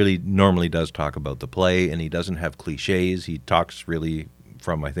 He really normally does talk about the play, and he doesn't have cliches. He talks really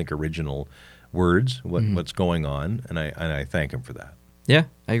from, I think, original words, what's going on, and I thank him for that. Yeah,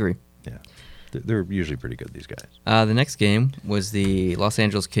 I agree. Yeah, they're usually pretty good, these guys. The next game was the Los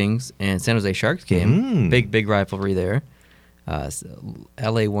Angeles Kings and San Jose Sharks game. Big rivalry there.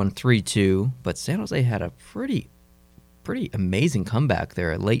 LA won 3-2, but San Jose had a pretty amazing comeback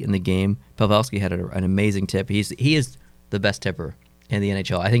there late in the game. Pavelski had an amazing tip. He is the best tipper in the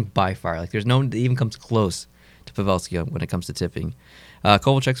NHL. I think by far. Like, there's no one that even comes close to Pavelski when it comes to tipping.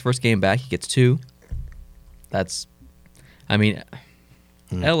 Kovalchuk's first game back, he gets 2. That's, I mean,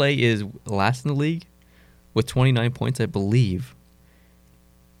 LA is last in the league with 29 points, I believe.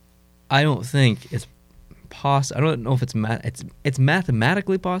 I don't think it's possible. I don't know if it's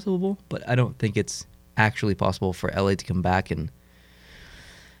mathematically possible, but I don't think it's actually possible for LA to come back and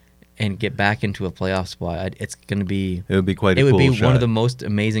get back into a playoff spot. It's going to be. It would be quite. It would be shot. one of the most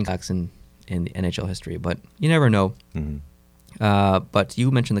amazing acts in the NHL history, but you never know. But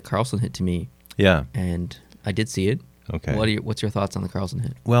you mentioned the Karlsson hit to me. Yeah, and I did see it. Okay. What's your thoughts on the Karlsson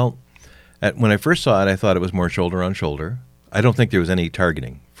hit? Well, when I first saw it, I thought it was more shoulder on shoulder. I don't think there was any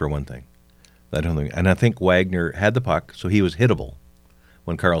targeting, for one thing. And I think Wagner had the puck, so he was hittable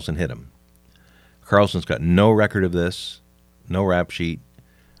when Karlsson hit him. Karlsson's got no record of this, no rap sheet,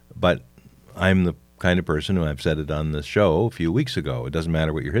 but I'm the kind of person who, I've said it on the show a few weeks ago, it doesn't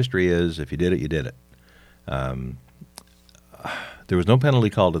matter what your history is. If you did it, you did it. There was no penalty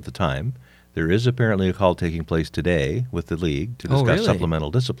called at the time. There is apparently a call taking place today with the league to discuss really?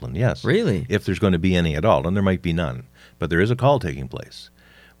 supplemental discipline. Yes. Really? If there's going to be any at all, and there might be none. But there is a call taking place,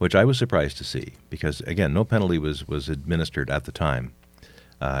 which I was surprised to see because, again, no penalty was administered at the time.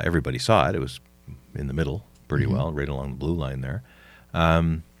 Everybody saw it. It was in the middle pretty well, right along the blue line there.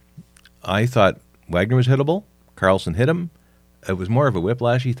 I thought Wagner was hittable. Karlsson hit him. It was more of a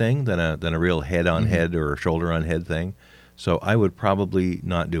whiplashy thing than a real head-on-head or shoulder-on-head thing. So I would probably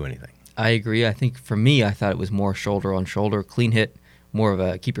not do anything. I agree. I think for me, I thought it was more shoulder on shoulder, clean hit, more of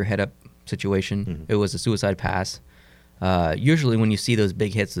a keep your head up situation. It was a suicide pass. Usually when you see those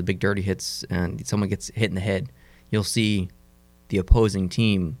big hits, the big dirty hits, and someone gets hit in the head, you'll see the opposing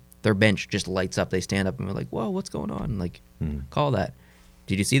team, their bench just lights up. They stand up and we're like, whoa, what's going on? Like, call that.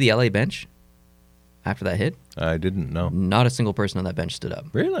 Did you see the LA bench after that hit? I didn't know. Not a single person on that bench stood up.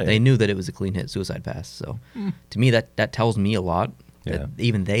 Really? They knew that it was a clean hit, suicide pass. So to me, that tells me a lot. Yeah. That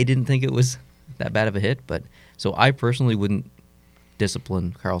even they didn't think it was that bad of a hit. But so I personally wouldn't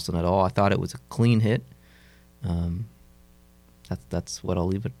discipline Karlsson at all. I thought it was a clean hit. That's what I'll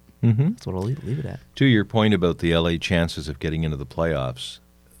leave it. That's what I'll leave it at. To your point about the LA chances of getting into the playoffs,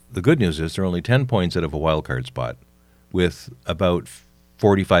 the good news is they're only 10 points out of a wild card spot with about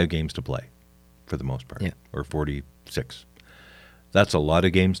 45 games to play for the most part, or 46. That's a lot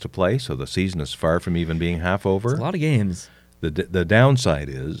of games to play, so the season is far from even being half over. It's a lot of games. The downside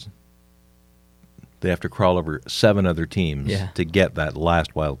is they have to crawl over 7 other teams to get that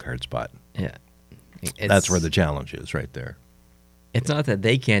last wild card spot. Yeah. That's where the challenge is right there. It's not that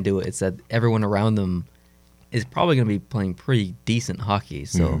they can't do it. It's that everyone around them is probably going to be playing pretty decent hockey.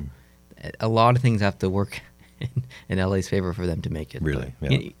 So a lot of things have to work in LA's favor for them to make it. Really?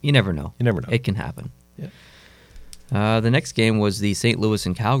 Yeah. Yeah. You never know. You never know. It can happen. Yeah. The next game was the St. Louis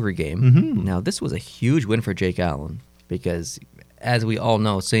and Calgary game. Now, this was a huge win for Jake Allen because, as we all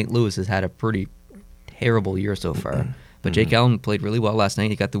know, St. Louis has had a pretty terrible year so far. But Jake Allen played really well last night.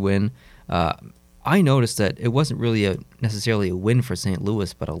 He got the win. I noticed that it wasn't really necessarily a win for St.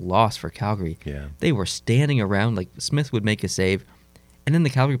 Louis, but a loss for Calgary. Yeah. They were standing around, like Smith would make a save, and then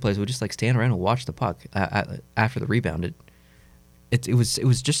the Calgary players would just like stand around and watch the puck after the rebound. It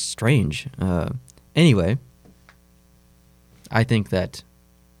was just strange. Anyway, I think that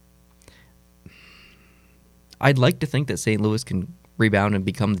I'd like to think that St. Louis can rebound and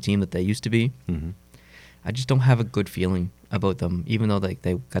become the team that they used to be. I just don't have a good feeling about them, even though they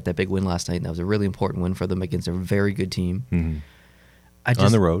got that big win last night, and that was a really important win for them against a very good team.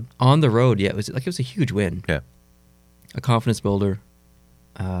 On the road? On the road, yeah. It was a huge win. Yeah. A confidence builder.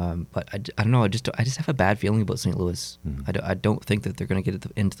 But I don't know. I just have a bad feeling about St. Louis. I don't think that they're going to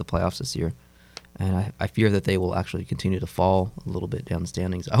get into the playoffs this year. And I fear that they will actually continue to fall a little bit down the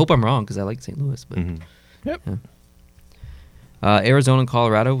standings. I hope I'm wrong because I like St. Louis. But Yep. Yeah. Arizona and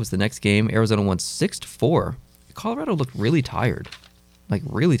Colorado was the next game. Arizona won 6-4. Colorado looked really tired, like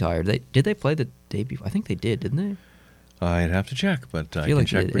really tired. Did they play the day before? I think they did, didn't they? I'd have to check, but I feel can like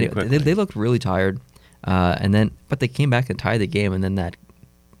check they, pretty quickly. they looked really tired, but they came back and tied the game. And then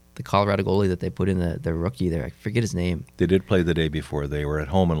the Colorado goalie that they put in, the rookie there, I forget his name. They did play the day before. They were at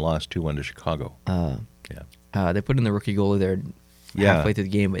home and lost 2-1 to Chicago. They put in the rookie goalie there halfway through the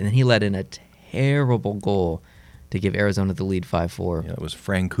game, and then he let in a terrible goal to give Arizona the lead 5-4. Yeah, it was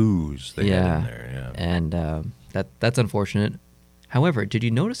Francouz they had in there. Yeah, and that's unfortunate. However, did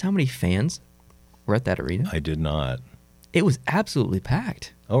you notice how many fans were at that arena? I did not. It was absolutely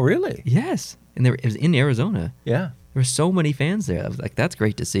packed. Oh, really? Yes, and it was in Arizona. Yeah. There were so many fans there. I was like, that's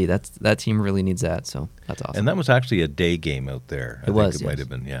great to see. That team really needs that. So that's awesome. And that was actually a day game out there. It was, It might have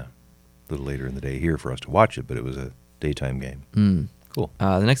been, a little later in the day here for us to watch it, but it was a daytime game. Cool.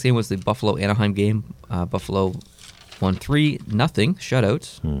 The next game was the Buffalo-Anaheim game. Buffalo won 3-0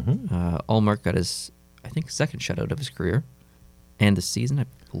 shutout. Mm-hmm. Ullmark got his, I think, second shutout of his career and the season, I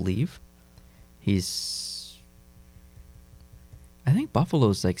believe. I think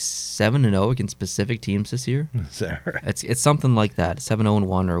Buffalo's like 7-0 against specific teams this year. Is that right? It's something like that,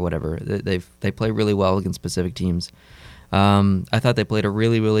 7-0-1 or whatever. They play really well against specific teams. I thought they played a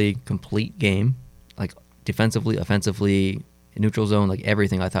really, really complete game, like defensively, offensively, neutral zone, like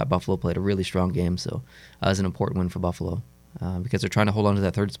everything. I thought Buffalo played a really strong game, so it was an important win for Buffalo because they're trying to hold on to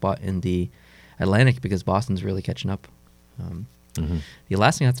that third spot in the Atlantic because Boston's really catching up. The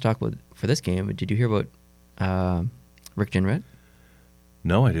last thing I have to talk about for this game, did you hear about Rick Jenrette?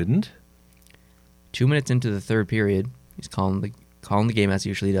 No, I didn't. 2 minutes into the third period, he's calling the game as he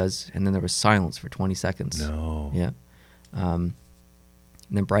usually does, and then there was silence for 20 seconds. No. Yeah. And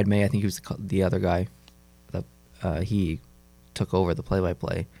then Brad May, I think he was the other guy, he took over the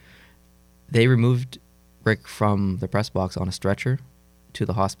play-by-play. They removed Rick from the press box on a stretcher to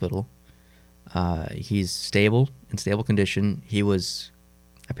the hospital. He's in stable condition. He was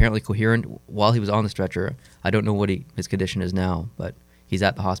apparently coherent while he was on the stretcher. I don't know what his condition is now, but he's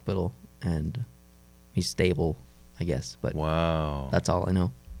at the hospital and he's stable, I guess. But wow, that's all I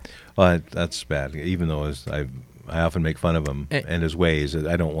know. Well, that's bad. Even though I often make fun of him and his ways,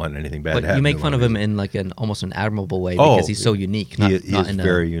 I don't want anything bad to happen. But you make fun of him in like almost an admirable way because he's so unique. He is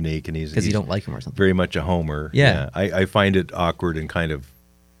very unique, and because you don't like him or something. Very much a homer. Yeah. I find it awkward and kind of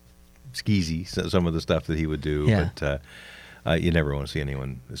skeezy, some of the stuff that he would do. Yeah. But you never want to see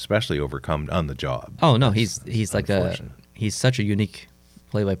anyone, especially overcome on the job. Oh no, he's like he's such a unique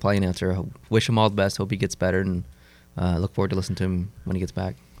play-by-play announcer. Wish him all the best. Hope he gets better, and look forward to listening to him when he gets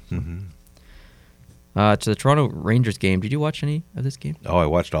back. Mm-hmm. To the Toronto Rangers game. Did you watch any of this game? Oh, I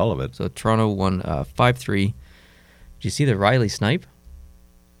watched all of it. So Toronto won 5-3. Did you see the Riley snipe?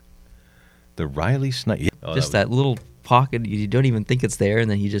 The Riley snipe? Yeah. Oh, just that little pocket. You don't even think it's there, and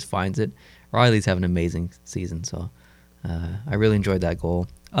then he just finds it. Riley's having an amazing season, so I really enjoyed that goal.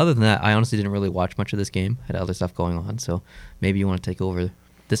 Other than that, I honestly didn't really watch much of this game. Had other stuff going on, so maybe you want to take over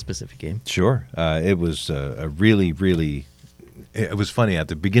this specific game. Sure. It was a really, really... It was funny. At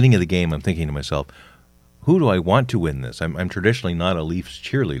the beginning of the game, I'm thinking to myself, who do I want to win this? I'm traditionally not a Leafs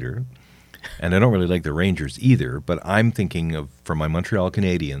cheerleader, and I don't really like the Rangers either, but I'm thinking of, for my Montreal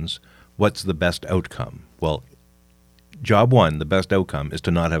Canadiens, what's the best outcome? Well, job one, the best outcome, is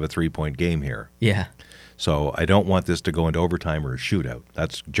to not have a 3-point game here. Yeah. So I don't want this to go into overtime or a shootout.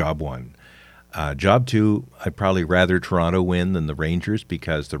 That's job one. Job two, I'd probably rather Toronto win than the Rangers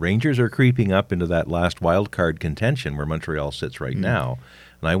because the Rangers are creeping up into that last wild card contention where Montreal sits right now.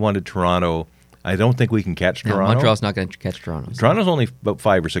 And I wanted Toronto. I don't think we can catch Toronto. No, Montreal's not going to catch Toronto. So. Toronto's only about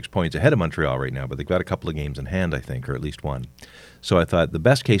 5 or 6 points ahead of Montreal right now, but they've got a couple of games in hand, I think, or at least one. So I thought the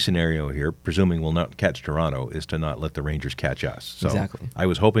best case scenario here, presuming we'll not catch Toronto, is to not let the Rangers catch us. So exactly. I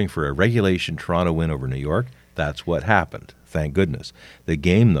was hoping for a regulation Toronto win over New York. That's what happened. Thank goodness. The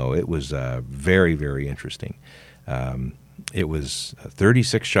game, though, it was very, very interesting. It was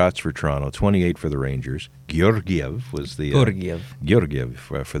 36 shots for Toronto, 28 for the Rangers. Georgiev was the Georgiev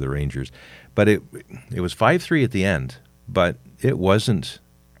for the Rangers, but it was 5-3 at the end. But it wasn't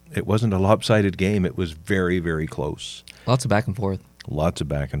a lopsided game. It was very, very close. Lots of back and forth. Lots of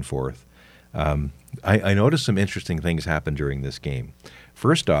back and forth. I noticed some interesting things happen during this game.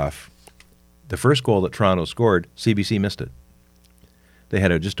 First off, the first goal that Toronto scored, CBC missed it. They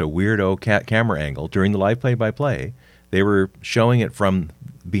had just a weirdo camera angle during the live play-by-play. They were showing it from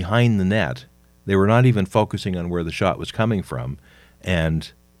behind the net. They were not even focusing on where the shot was coming from,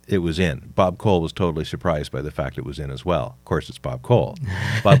 and it was in. Bob Cole was totally surprised by the fact it was in as well. Of course, it's Bob Cole.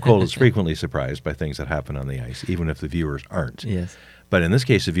 Bob Cole is frequently surprised by things that happen on the ice, even if the viewers aren't. Yes. But in this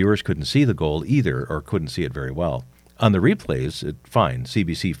case, the viewers couldn't see the goal either, or couldn't see it very well. On the replays, fine.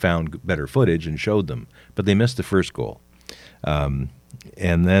 CBC found better footage and showed them, but they missed the first goal. And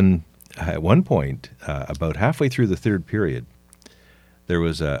then at one point, about halfway through the third period, there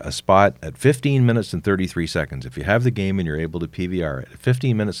was a spot at 15 minutes and 33 seconds. If you have the game and you're able to PVR it, at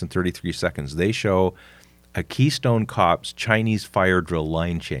 15 minutes and 33 seconds, they show a Keystone Cops Chinese fire drill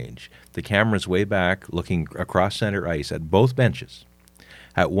line change. The camera's way back, looking across center ice at both benches.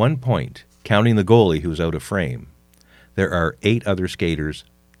 At one point, counting the goalie who's out of frame, there are 8 other skaters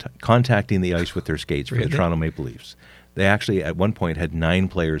contacting the ice with their skates for the Toronto Maple Leafs. They actually, at one point, had 9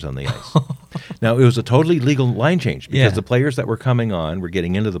 players on the ice. Now, it was a totally legal line change because the players that were coming on were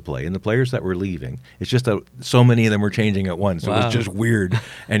getting into the play, and the players that were leaving, it's just that so many of them were changing at once. Wow. It was just weird.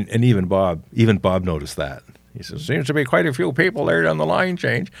 And even Bob noticed that. He says, seems to be quite a few people there on the line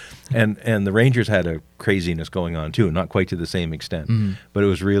change. And the Rangers had a craziness going on too, not quite to the same extent. But it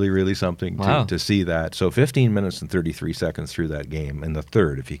was really, really something to see that. So 15 minutes and 33 seconds through that game in the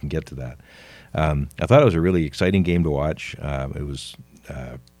third, if you can get to that. I thought it was a really exciting game to watch. It was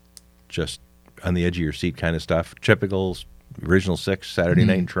just on the edge of your seat kind of stuff. Typical original six Saturday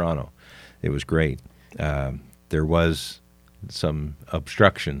night in Toronto. It was great. There was some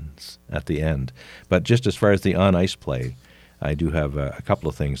obstructions at the end. But just as far as the on-ice play, I do have a couple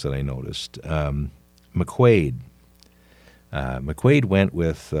of things that I noticed. McQuaid. McQuaid went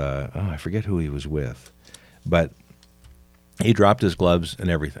with, I forget who he was with, but he dropped his gloves and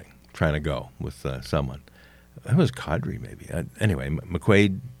everything, trying to go with someone. It was Kadri, maybe. Anyway,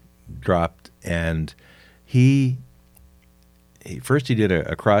 McQuaid dropped, and he first he did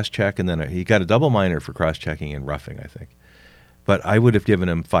a cross-check, and then he got a double minor for cross-checking and roughing, I think. But I would have given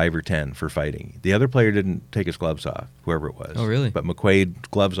him 5 or 10 for fighting. The other player didn't take his gloves off, whoever it was. Oh, really? But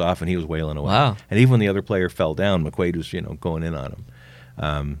McQuaid, gloves off, and he was wailing away. Wow. And even when the other player fell down, McQuaid was, going in on him.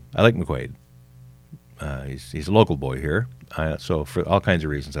 I like McQuaid. He's a local boy here. So for all kinds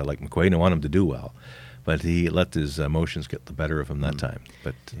of reasons, I like McQuaid, and I want him to do well. But he let his emotions get the better of him that time.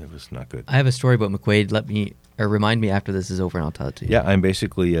 But it was not good. I have a story about McQuaid. Remind me after this is over, and I'll tell it to you. Yeah, I'm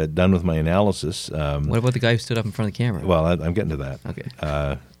basically done with my analysis. What about the guy who stood up in front of the camera? Well, I'm getting to that. Okay.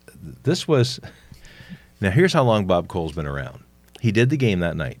 This was... Now, here's how long Bob Cole's been around. He did the game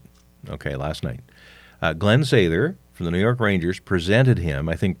that night. Okay, last night. Glenn Sather from the New York Rangers presented him,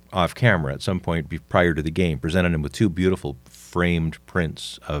 I think off camera at some point prior to the game, presented him with 2 beautiful framed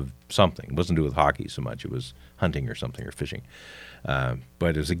prints of something. It wasn't to do with hockey so much. It was hunting or something, or fishing. But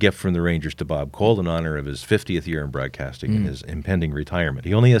it was a gift from the Rangers to Bob Cole in honor of his 50th year in broadcasting and his impending retirement.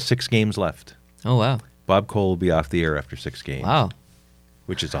 He only has 6 games left. Oh, wow. Bob Cole will be off the air after 6 games. Wow.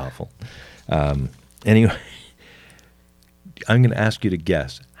 Which is awful. Anyway, I'm going to ask you to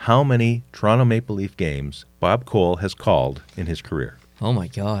guess how many Toronto Maple Leaf games Bob Cole has called in his career. Oh, my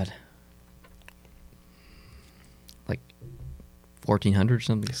God. Like 1,400 or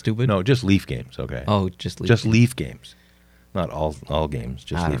something stupid? No, just Leaf games, okay. Oh, just Leaf Just games. Leaf games. Not all games,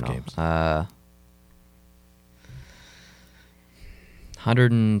 just Leaf games.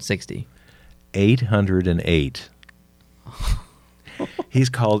 160. 808. He's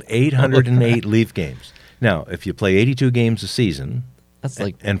called 808 Leaf games. Now, if you play 82 games a season, That's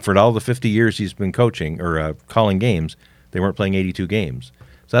like... and for all the 50 years he's been coaching or calling games, they weren't playing 82 games.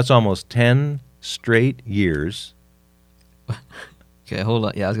 So that's almost 10 straight years. Okay, hold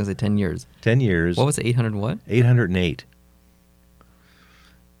on. Yeah, I was going to say 10 years. 10 years. What was it, 800 what? 808.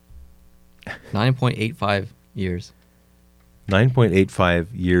 9.85 years. 9.85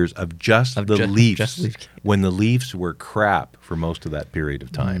 years of just the Leafs, just Leaf games. when the Leafs were crap for most of that period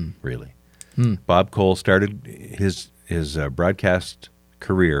of time, really. Bob Cole started his broadcast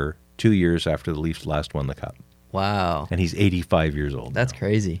career 2 years after the Leafs last won the Cup. Wow. And he's 85 years old. That's now.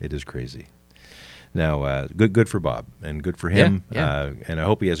 crazy. It is crazy. Now, good for Bob, and good for him. Yeah. And I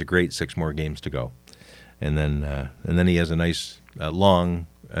hope he has a great 6 more games to go. And then he has a nice, long,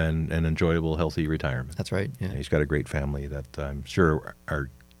 and enjoyable, healthy retirement. That's right. Yeah. He's got a great family that I'm sure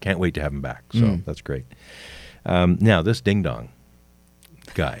can't wait to have him back. So that's great. Now, this ding-dong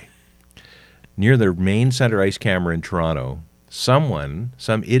guy. Near the main center ice camera in Toronto,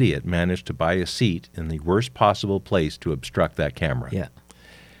 some idiot managed to buy a seat in the worst possible place to obstruct that camera. Yeah.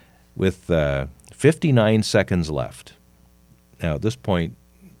 With 59 seconds left. Now, at this point,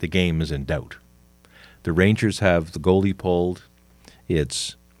 the game is in doubt. The Rangers have the goalie pulled.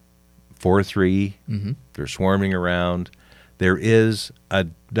 It's 4-3. They're swarming around. There is a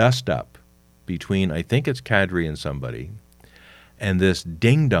dust-up between, I think it's Kadri and somebody, and this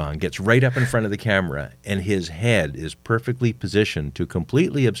ding-dong gets right up in front of the camera, and his head is perfectly positioned to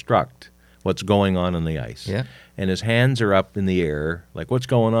completely obstruct what's going on the ice. Yeah. And his hands are up in the air, like, what's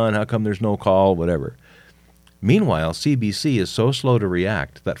going on? How come there's no call? Whatever. Meanwhile, CBC is so slow to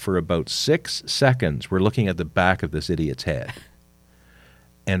react that for about 6 seconds, we're looking at the back of this idiot's head.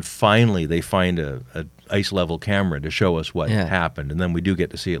 And finally, they find a ice-level camera to show us what happened, and then we do get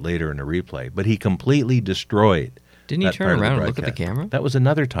to see it later in a replay. But he completely destroyed Didn't he that turn part of the around and look at the broadcast. camera? That was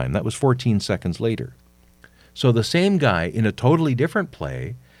another time. That was 14 seconds later. So the same guy in a totally different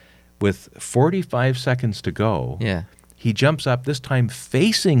play with 45 seconds to go, Yeah. he jumps up, this time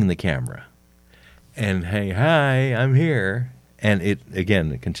facing the camera. And, hey, hi, I'm here. And it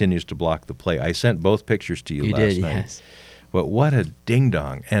continues to block the play. I sent both pictures to you last did, night. yes. But what a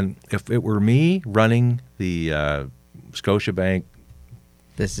ding-dong. And if it were me running the Scotiabank,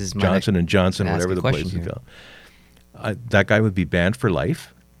 This is my Johnson & Johnson, ask whatever a the question place is here. called, that guy would be banned for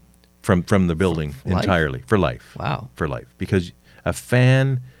life. from the building life? entirely for life. Wow. For life, because a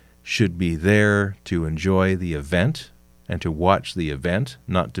fan should be there to enjoy the event and to watch the event,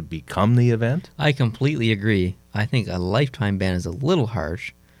 not to become the event. I completely agree. I think a lifetime ban is a little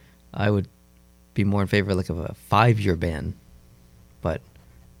harsh. I would be more in favor of a 5-year ban. But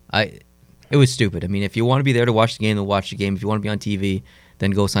it was stupid. I mean, if you want to be there to watch the game, then watch the game. If you want to be on TV,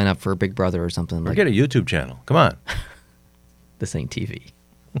 then go sign up for Big Brother or something. Or get a YouTube channel. Come on. This ain't TV,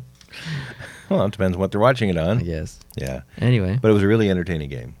 Well, it depends what they're watching it I on. guess. Yeah. Anyway, But it was a really entertaining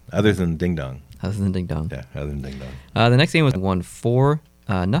game, other than Ding Dong. other than Ding Dong. Yeah, other than Ding Dong. The next game was 1-4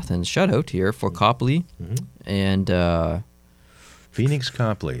 nothing shutout here for Copley. And Phoenix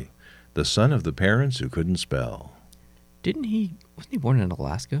Copley, the son of the parents who couldn't spell. wasn't he born in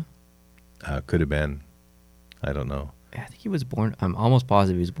Alaska? Could have been. I don't know. I think he was born, I'm almost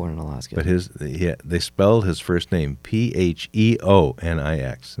positive he was born in Alaska. But they spelled his first name Pheonix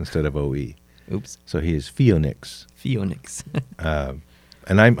instead of OE. Oops. So he is Phoenix. Phoenix.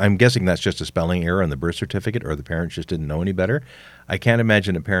 And I'm guessing that's just a spelling error on the birth certificate, or the parents just didn't know any better. I can't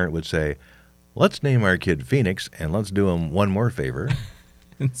imagine a parent would say, let's name our kid Phoenix, and let's do him one more favor.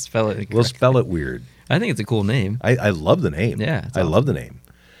 Spell it We'll correct. spell it weird. I think it's a cool name. I love the name. Yeah, it's I awesome. love the name.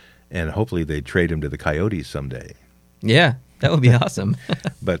 And hopefully they trade him to the Coyotes someday. Yeah, that would be awesome.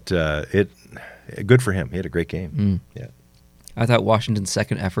 But good for him. He had a great game. Yeah. I thought Washington's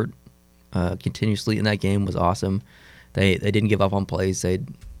second effort continuously in that game was awesome. They didn't give up on plays. They'd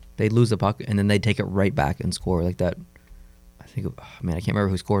lose the puck, and then they'd take it right back and score like that. I think, I can't remember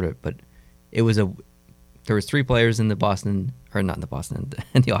who scored it, but there was 3 players in the Boston, or not in the Boston,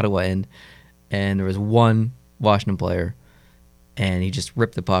 in the Ottawa end, and there was one Washington player, and he just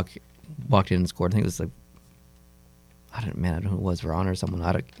ripped the puck, walked in and scored. I think it was I don't know who it was, Veron or someone.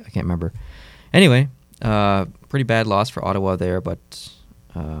 I can't remember. Anyway, pretty bad loss for Ottawa there, but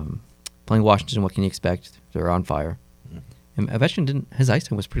playing Washington, what can you expect? They're on fire. And Ovechkin his ice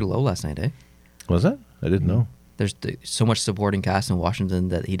time was pretty low last night, eh? Was that? I didn't know. There's so much supporting cast in Washington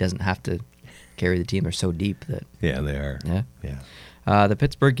that he doesn't have to carry the team. They're so deep that. Yeah, they are. Yeah. Yeah. The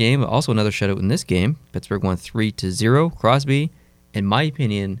Pittsburgh game, also another shutout in this game. Pittsburgh won 3-0. Crosby, in my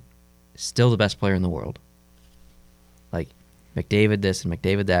opinion, still the best player in the world. McDavid this and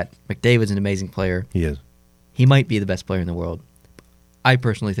McDavid that. McDavid's an amazing player. He is. He might be the best player in the world. I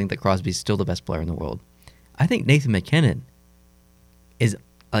personally think that Crosby's still the best player in the world. I think Nathan McKinnon is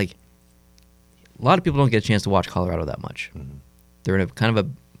a lot of people don't get a chance to watch Colorado that much. Mm-hmm. They're in a kind of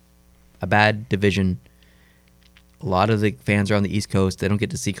a bad division. A lot of the fans are on the East Coast. They don't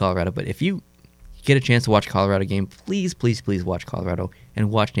get to see Colorado. But if you get a chance to watch a Colorado game, please, please, please watch Colorado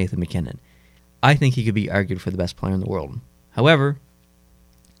and watch Nathan McKinnon. I think he could be argued for the best player in the world. However,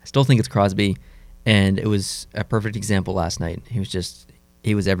 I still think it's Crosby, and it was a perfect example last night. He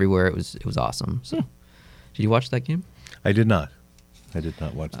was everywhere. It was awesome. So, did you watch that game? I did not. I did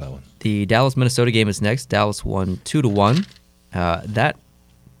not watch that one. The Dallas-Minnesota game is next. Dallas won 2-1. That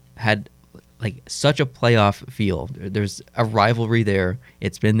had such a playoff feel. There's a rivalry there.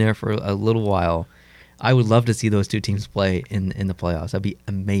 It's been there for a little while. I would love to see those two teams play in the playoffs. That'd be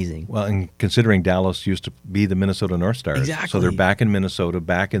amazing. Well, and considering Dallas used to be the Minnesota North Stars. Exactly. So they're back in Minnesota,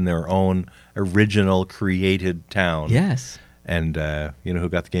 back in their own original created town. Yes. And you know who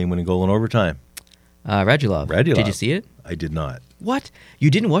got the game-winning goal in overtime? Radulov. Did you see it? I did not. What?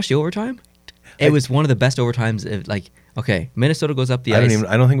 You didn't watch the overtime? It was one of the best overtimes. Okay, Minnesota goes up the ice.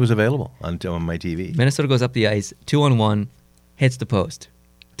 I don't think it was available on my TV. Minnesota goes up the ice, 2-on-1, hits the post.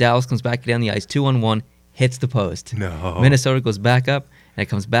 Dallas comes back down the ice, 2-on-1, hits the post. No. Minnesota goes back up, and it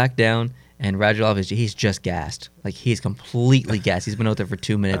comes back down, and Radulov he's just gassed. He's completely gassed. He's been out there for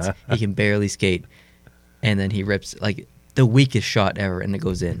 2 minutes. He can barely skate. And then he rips, the weakest shot ever, and it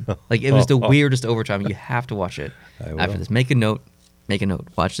goes in. It was the weirdest overtime. You have to watch it after this. Make a note.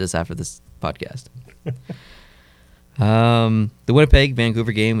 Watch this after this podcast. The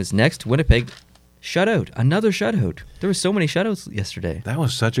Winnipeg-Vancouver game is next. Winnipeg shutout. Another shutout. There were so many shutouts yesterday. That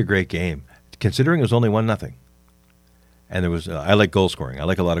was such a great game, considering it was only 1-0. And there was I like goal scoring. I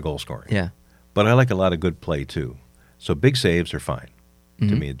like a lot of goal scoring. Yeah. But I like a lot of good play, too. So big saves are fine.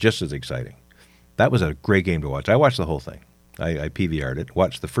 To me, just as exciting. That was a great game to watch. I watched the whole thing. I PVR'd it,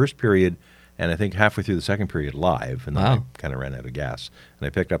 watched the first period, and I think halfway through the second period live, and then I kind of ran out of gas. And I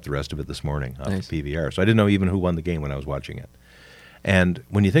picked up the rest of it this morning off the PVR. So I didn't know even who won the game when I was watching it. And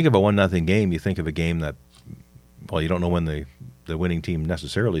when you think of a 1-0 game, you think of a game that, you don't know when the winning team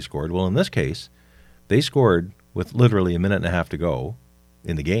necessarily scored. Well, in this case, they scored with literally a minute and a half to go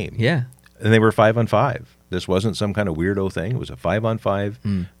in the game. Yeah. And they were 5-on-5. This wasn't some kind of weirdo thing. It was a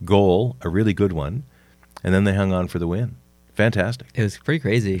 5-on-5 goal, a really good one. And then they hung on for the win. fantastic. It was pretty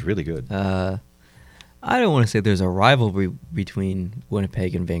crazy. It was really good. I don't want to say there's a rivalry between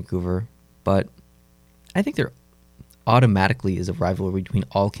Winnipeg and Vancouver, but I think there automatically is a rivalry between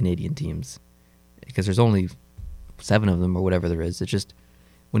all Canadian teams because there's only 7 of them or whatever there is. It's just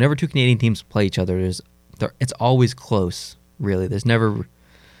whenever 2 Canadian teams play each other, it's always close, really. There's never...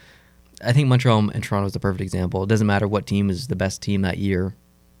 I think Montreal and Toronto is the perfect example. It doesn't matter what team is the best team that year.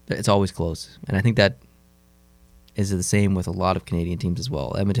 It's always close. And I think that is the same with a lot of Canadian teams as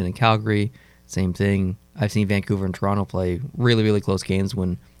well. Edmonton and Calgary, same thing. I've seen Vancouver and Toronto play really, really close games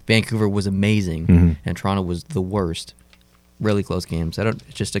when Vancouver was amazing and Toronto was the worst. Really close games.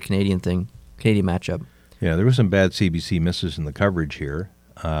 It's just a Canadian thing, Canadian matchup. Yeah, there were some bad CBC misses in the coverage here.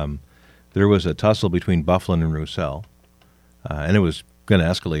 There was a tussle between Byfuglien and Roussel, and it was going to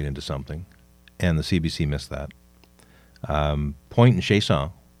escalate into something, and the CBC missed that. Point and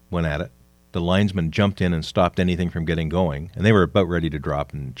Chasson went at it. The linesman jumped in and stopped anything from getting going, and they were about ready to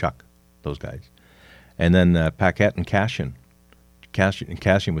drop and chuck those guys. And then Paquette and Cashin.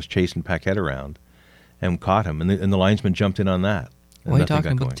 Cashin was chasing Paquette around and caught him, and the linesman jumped in on that. Why are you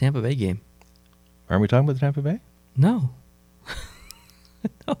talking about the Tampa Bay game? Aren't we talking about the Tampa Bay? No.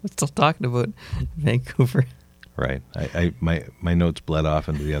 No, we're still talking about Vancouver. Right. My notes bled off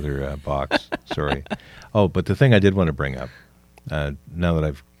into the other box. Sorry. Oh, but the thing I did want to bring up, now that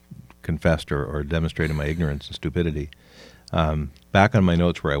I've confessed or demonstrated my ignorance and stupidity, back on my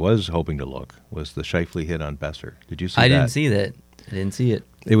notes where I was hoping to look was the Scheifele hit on Besser. Did you see that? I didn't see that. I didn't see it.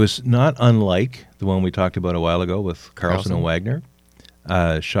 It was not unlike the one we talked about a while ago with Carlson and Wagner.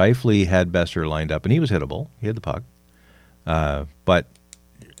 Scheifele had Besser lined up, and he was hittable. He had the puck. But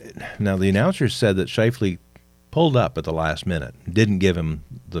now the announcers said that Scheifele pulled up at the last minute, didn't give him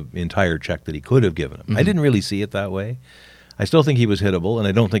the entire check that he could have given him. Mm-hmm. I didn't really see it that way. I still think he was hittable, and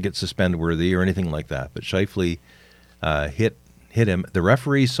I don't think it's suspend-worthy or anything like that. But Scheifele hit him. The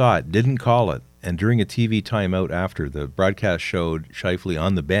referee saw it, didn't call it, and during a TV timeout after, the broadcast showed Scheifele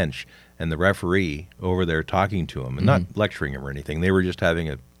on the bench and the referee over there talking to him, and not lecturing him or anything. They were just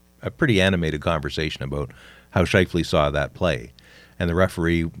having a pretty animated conversation about how Scheifele saw that play. And the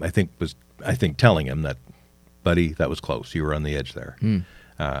referee, I think, telling him that, buddy, that was close. You were on the edge there.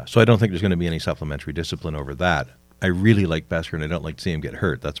 So I don't think there's going to be any supplementary discipline over that. I really like Besser, and I don't like to see him get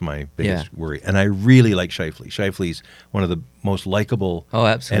hurt. That's my biggest worry. And I really like Scheifele. Scheifele's one of the most likable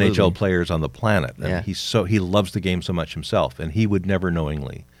NHL players on the planet. And he loves the game so much himself, and he would never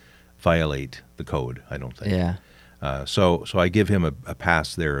knowingly violate the code, I don't think. Yeah. So I give him a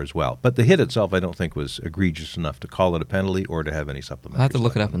pass there as well. But the hit itself I don't think was egregious enough to call it a penalty or to have any supplementary. I'll have to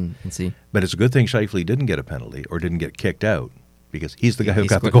look it up and see. But it's a good thing Scheifele didn't get a penalty or didn't get kicked out, because he's the guy who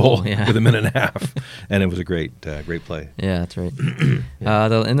got the goal with a minute and a half. And it was a great play. Yeah, that's right. And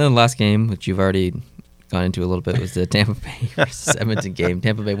then the last game, which you've already gone into a little bit, was the Tampa Bay versus Edmonton game.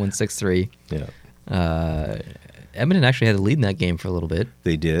 Tampa Bay won 6-3. Yeah. Edmonton actually had the lead in that game for a little bit.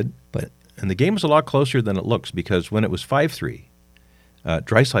 They did. And the game was a lot closer than it looks, because when it was 5-3,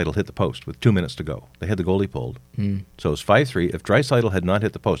 Draisaitl hit the post with 2 minutes to go. They had the goalie pulled. So it was 5-3. If Draisaitl had not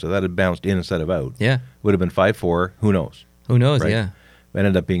hit the post, if that had bounced in instead of out, it would have been 5-4. Who knows? Who knows, right? Yeah. It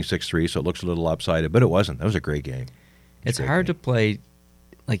ended up being 6-3, so it looks a little lopsided, but it wasn't. That was a great game. It's hard to play.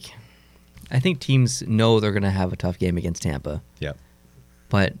 Like, I think teams know they're going to have a tough game against Tampa. Yeah.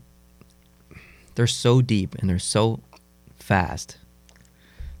 But they're so deep and they're so fast.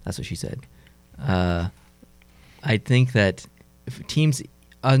 That's what she said. I think that if teams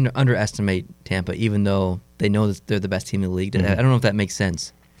underestimate Tampa, even though they know that they're the best team in the league. I don't know if that makes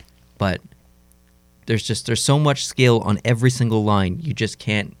sense, but there's so much skill on every single line. You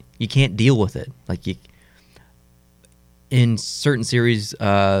can't deal with it. Like in certain series,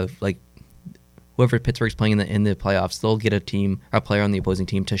 like whoever Pittsburgh's playing in the playoffs, they'll get a player on the opposing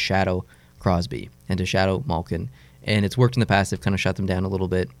team to shadow Crosby and to shadow Malkin. And it's worked in the past. They've kind of shut them down a little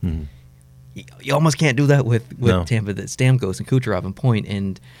bit. Mm-hmm. You almost can't do that with Tampa. That Stamkos and Kucherov and Point,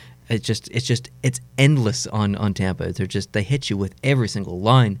 and it's endless on Tampa. They hit you with every single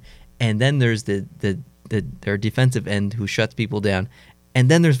line, and then there's their defensive end who shuts people down, and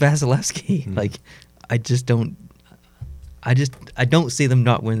then there's Vasilevsky. Mm-hmm. Like I don't see them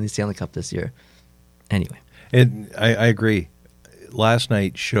not winning the Stanley Cup this year. Anyway, I agree. Last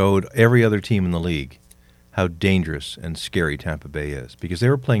night showed every other team in the league how dangerous and scary Tampa Bay is, because they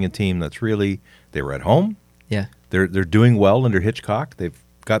were playing a team that's really, they were at home. Yeah. They're doing well under Hitchcock. They've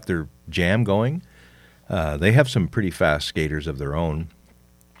got their jam going. They have some pretty fast skaters of their own.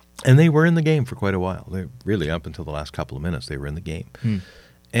 And they were in the game for quite a while. They really, up until the last couple of minutes, they were in the game.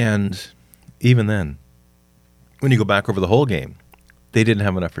 And even then, when you go back over the whole game, they didn't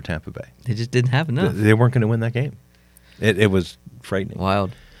have enough for Tampa Bay. They just didn't have enough. They weren't going to win that game. It was frightening.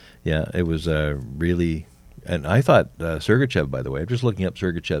 Wild. Yeah, it was really. And I thought Sergachev, by the way, I'm just looking up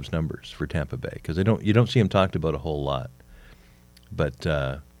Sergachev's numbers for Tampa Bay because you don't see him talked about a whole lot.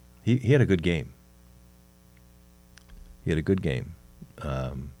 But he had a good game. He had a good game.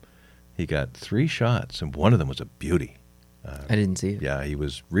 He got 3 shots, and one of them was a beauty. I didn't see it. Yeah, he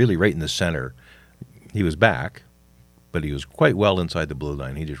was really right in the center. He was back, but he was quite well inside the blue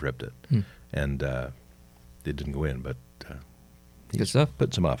line. He just ripped it. And it didn't go in, but Good stuff.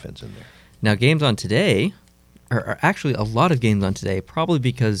 put some offense in there. Now, games on today are actually a lot of games on today, probably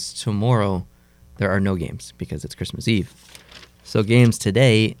because tomorrow there are no games because it's Christmas Eve. So games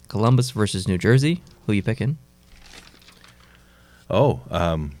today, Columbus versus New Jersey. Who you picking? Oh,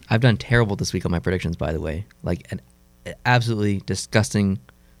 I've done terrible this week on my predictions, by the way. Like an absolutely disgusting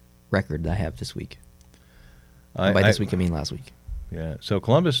record that I have this week. And by this week, I mean last week. Yeah. So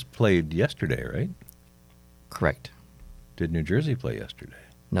Columbus played yesterday, right? Correct. Did New Jersey play yesterday?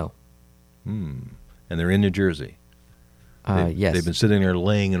 No. And they're in New Jersey. Yes. They've been sitting there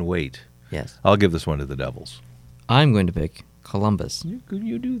laying in wait. Yes. I'll give this one to the Devils. I'm going to pick Columbus.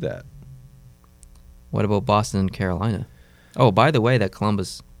 You do that. What about Boston and Carolina? Oh, by the way, that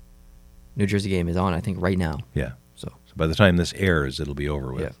Columbus New Jersey game is on, I think, right now. Yeah. So by the time this airs, it'll be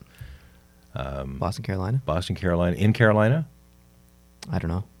over with. Yeah. Boston, Carolina? Boston, Carolina. In Carolina? I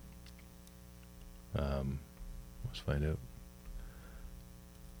don't know. Let's find out.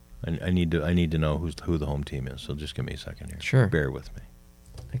 I need to know who the home team is. So just give me a second here. Sure. Bear with me.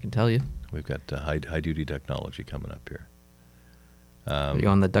 I can tell you. We've got high duty technology coming up here. Are you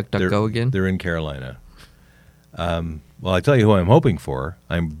on the DuckDuckGo again? They're in Carolina. Well, I tell you who I'm hoping for.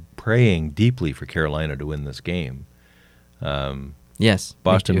 I'm praying deeply for Carolina to win this game. Yes.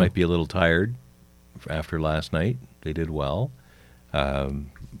 Boston might be a little tired after last night. They did well.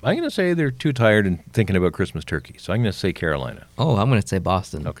 I'm going to say they're too tired and thinking about Christmas turkey. So I'm going to say Carolina. Oh, I'm going to say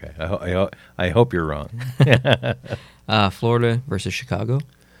Boston. Okay. I hope you're wrong. Florida versus Chicago.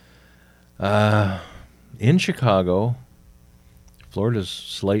 In Chicago, Florida's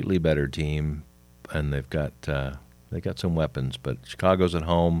slightly better team, and they've got some weapons. But Chicago's at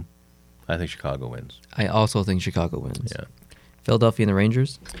home. I think Chicago wins. I also think Chicago wins. Yeah. Philadelphia and the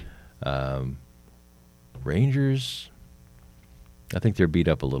Rangers. Rangers, I think they're beat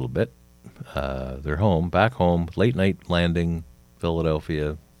up a little bit. They're back home, late night landing,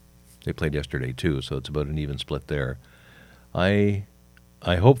 Philadelphia. They played yesterday too, so it's about an even split there. I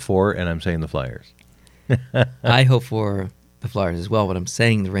hope for, and I'm saying the Flyers. I hope for the Flyers as well, but I'm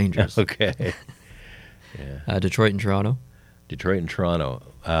saying the Rangers. Okay. Yeah. Detroit and Toronto. Detroit and Toronto.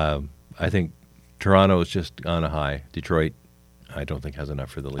 I think Toronto is just on a high. Detroit, I don't think has enough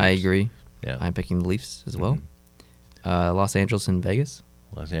for the Leafs. I agree. Yeah. I'm picking the Leafs as well. Los Angeles and Vegas.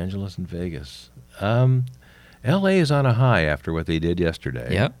 Los Angeles and Vegas. L.A. is on a high after what they did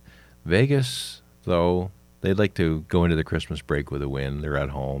yesterday. Yeah. Vegas, though, they'd like to go into the Christmas break with a win. They're at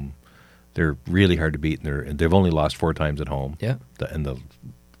home. They're really hard to beat, and they've only lost 4 times at home. Yeah. And the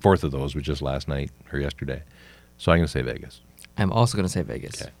fourth of those was just last night or yesterday. So I'm going to say Vegas. I'm also going to say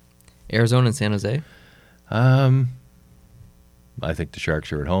Vegas. Okay. Arizona and San Jose. I think the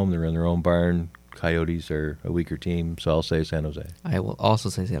Sharks are at home. They're in their own barn. Coyotes are a weaker team, so I'll say San Jose. I will also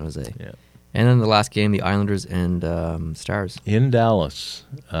say San Jose. Yeah. And then the last game, the Islanders and Stars. In Dallas.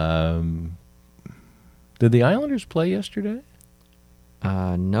 Did the Islanders play yesterday?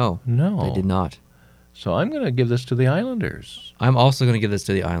 No. No. They did not. So I'm going to give this to the Islanders. I'm also going to give this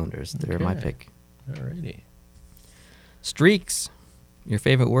to the Islanders. They're my Okay. pick. Alrighty. Streaks. Your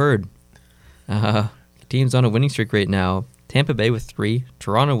favorite word. Teams on a winning streak right now. Tampa Bay with 3,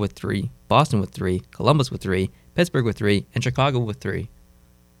 Toronto with 3, Boston with 3, Columbus with 3, Pittsburgh with 3, and Chicago with 3.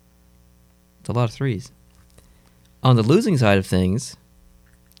 It's a lot of threes. On the losing side of things,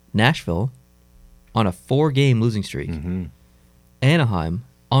 Nashville on a 4-game losing streak. Mm-hmm. Anaheim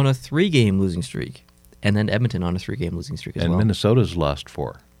on a 3-game losing streak. And then Edmonton on a 3-game losing streak as And well. Minnesota's lost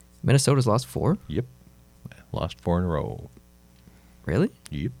 4. Minnesota's lost 4? Yep. Lost 4 in a row. Really?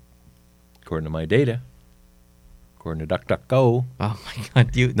 Yep. According to my data. According to DuckDuckGo. Oh my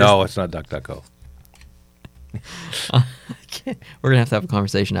God! No, it's not DuckDuckGo. We're gonna have to have a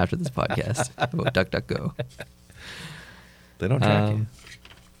conversation after this podcast about DuckDuckGo. They don't track you.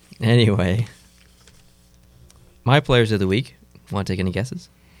 Anyway, my players of the week. Want to take any guesses?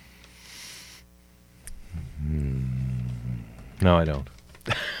 No, I don't.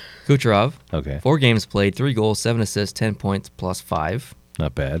 Kucherov. Okay. 4 games played, 3 goals, 7 assists, 10 points, plus 5.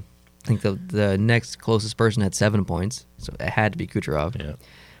 Not bad. I think the next closest person had 7 points, so it had to be Kucherov. Yeah.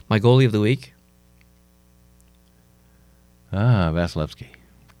 My goalie of the week. Vasilevsky.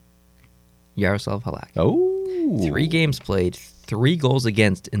 Yaroslav Halak. Oh. Ooh. 3 games played, 3 goals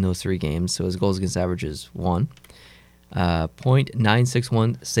against in those 3 games. So his goals against average is 1.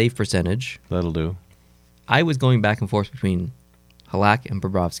 .961 save percentage. That'll do. I was going back and forth between Halak and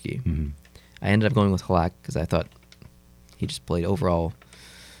Bobrovsky. Mm-hmm. I ended up going with Halak because I thought he just played overall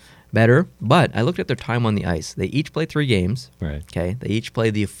better. But I looked at their time on the ice. They each played 3 games. Right. Okay. They each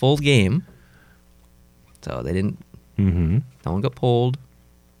played the full game. So they didn't. Mm-hmm. No one got pulled.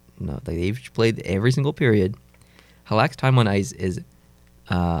 No, they each played every single period. Halak's time on ice is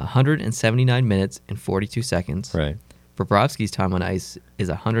 179 minutes and 42 seconds. Right. Bobrovsky's time on ice is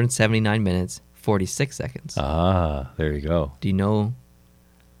 179 minutes, 46 seconds. Ah, there you go. Do you know?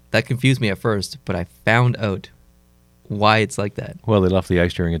 That confused me at first, but I found out why it's like that. Well, they left the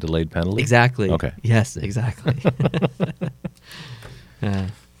ice during a delayed penalty? Exactly. Okay. Yes, exactly.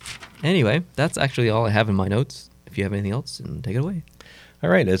 Anyway, that's actually all I have in my notes. If you have anything else, then take it away. All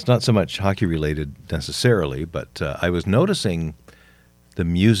right. It's not so much hockey related necessarily, but I was noticing the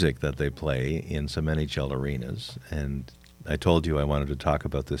music that they play in some NHL arenas, and I told you I wanted to talk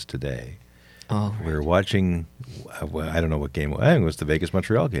about this today. Oh, We were watching, I don't know what game, I think it was the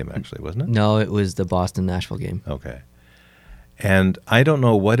Vegas-Montreal game, actually, wasn't it? no, it was the Boston-Nashville game. Okay. And I don't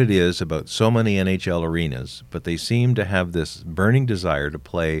know what it is about so many NHL arenas, but they seem to have this burning desire to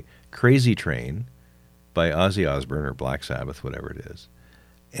play Crazy Train by Ozzy Osbourne or Black Sabbath, whatever it is.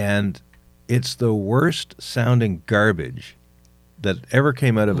 And it's the worst sounding garbage that ever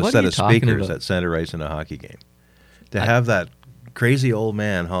came out of a What are set you of talking speakers about? at center ice in a hockey game. To have that crazy old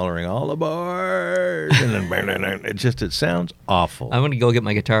man hollering, all aboard, and then it sounds awful. I'm going to go get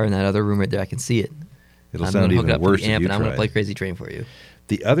my guitar in that other room right there. I can see it. It'll I'm sound gonna hook even it up to worse the if amp, you and I'm going try to play it. Crazy Train for you.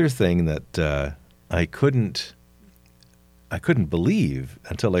 The other thing that I couldn't believe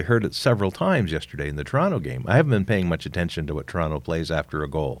until I heard it several times yesterday in the Toronto game. I haven't been paying much attention to what Toronto plays after a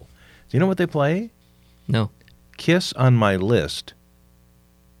goal. Do you know what they play? No. Kiss on My List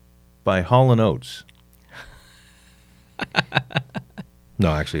by Hall & Oates.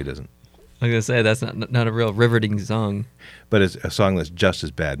 No, actually it isn't. I was going to say, that's not a real riveting song. But it's a song that's just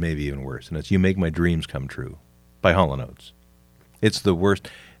as bad, maybe even worse. And it's You Make My Dreams Come True by Hall & Oates. It's the worst.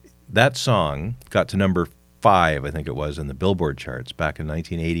 That song got to number 5, I think it was, in the Billboard charts back in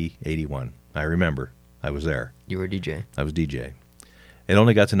 1980, 81. I remember. I was there. You were a DJ. I was DJ. It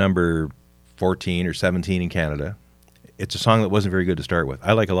only got to number 14 or 17 in Canada. It's a song that wasn't very good to start with.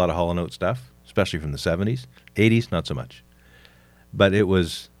 I like a lot of Hall & Oates stuff, especially from the 70s. 80s, not so much. But it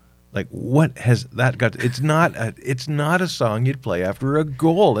was like, what has that got to, it's not a song you'd play after a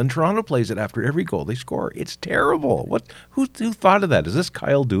goal, and Toronto plays it after every goal they score. It's terrible. Who thought of that? Is this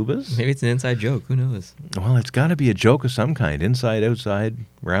Kyle Dubas? Maybe it's an inside joke. Who knows? Well, it's got to be a joke of some kind. Inside, outside,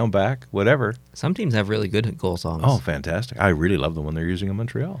 round, back, whatever. Some teams have really good goal songs. Oh, fantastic. I really love the one they're using in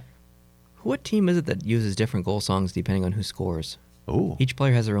Montreal. What team is it that uses different goal songs depending on who scores? Oh, Each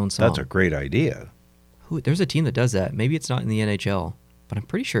player has their own song. that's a great idea. There's a team that does that. Maybe it's not in the NHL, but I'm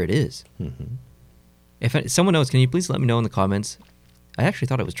pretty sure it is. Mm-hmm. If someone knows, can you please let me know in the comments? I actually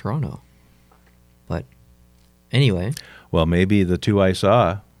thought it was Toronto. But anyway, Well, maybe the two I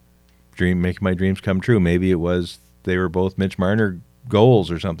saw, Make My Dreams Come True, maybe it was they were both Mitch Marner goals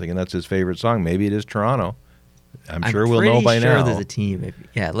or something, and that's his favorite song. Maybe it is Toronto. I'm sure we'll know by pretty sure now. there's a team.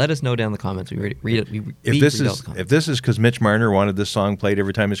 Let us know down in the comments. We read it. If this is because Mitch Marner wanted this song played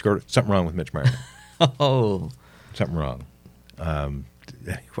every time he scored, something wrong with Mitch Marner. Oh. Something wrong.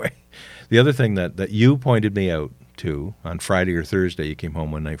 Anyway, the other thing that you pointed me out to on Friday or Thursday, you came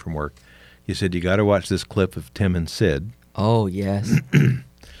home one night from work, you said you got to watch this clip of Tim and Sid. Oh, yes.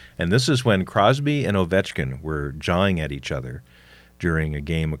 And this is when Crosby and Ovechkin were jawing at each other during a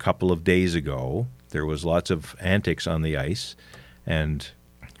game a couple of days ago. There was lots of antics on the ice, and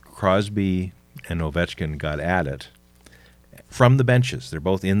Crosby and Ovechkin got at it from the benches. They're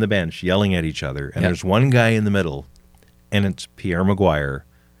both in the bench yelling at each other, and there's one guy in the middle, and it's Pierre Maguire,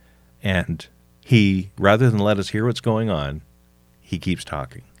 and he, rather than let us hear what's going on, he keeps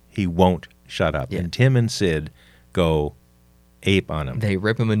talking. He won't shut up. Yeah. And Tim and Sid go ape on him. They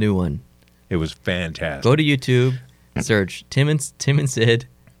rip him a new one. It was fantastic. Go to YouTube, search Tim and Sid,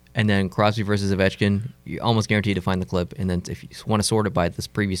 and then Crosby versus Ovechkin. You're almost guaranteed to find the clip. And then if you want to sort it by this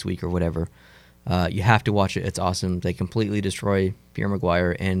previous week or whatever, you have to watch it. It's awesome. They completely destroy Pierre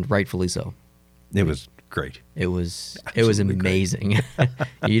Maguire, and rightfully so. It was great. It was Absolutely amazing.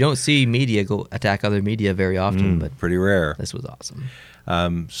 You don't see media go attack other media very often, but Pretty rare. this was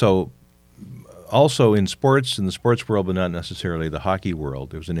awesome. So also in sports, in the sports world, but not necessarily the hockey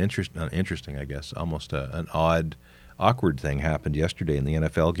world, there was an interesting, I guess, almost an awkward thing happened yesterday in the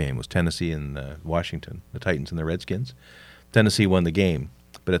NFL game. It was Tennessee and Washington, the Titans and the Redskins. Tennessee won the game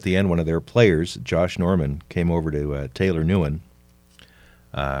But at the end, one of their players, Josh Norman, came over to Taylor Newen,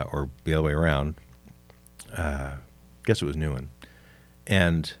 or the other way around. Guess it was Newen,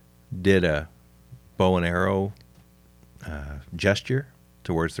 and did a bow and arrow gesture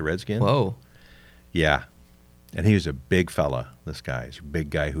towards the Redskins. Whoa. Yeah. And he was a big fella, this guy. He's a big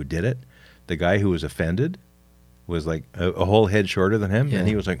guy who did it. The guy who was offended was like a whole head shorter than him. Yeah. And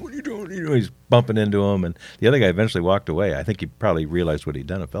he was like, what are you doing? He's bumping into him. And the other guy eventually walked away. I think he probably realized what he'd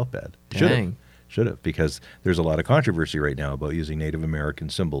done and felt bad. Should have, because there's a lot of controversy right now about using Native American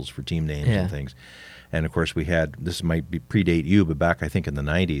symbols for team names and things. And, of course, we had, this might be predate you, but back, I think, in the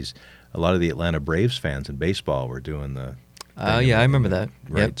 90s, a lot of the Atlanta Braves fans in baseball were doing the... Oh, yeah, I remember that.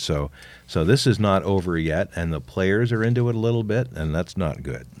 Right. Yep. So this is not over yet, and the players are into it a little bit, and that's not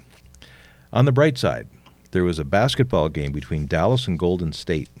good. On the bright side, there was a basketball game between Dallas and Golden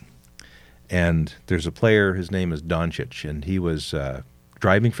State, and there's a player, his name is Doncic, and he was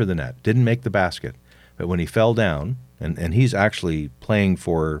driving for the net, didn't make the basket, but when he fell down, and he's actually playing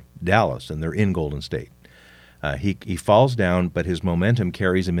for Dallas, and they're in Golden State, he falls down, but his momentum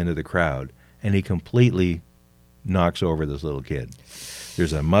carries him into the crowd, and he completely knocks over this little kid.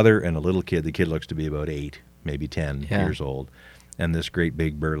 There's a mother and a little kid. The kid looks to be about 8, maybe 10 years old, and this great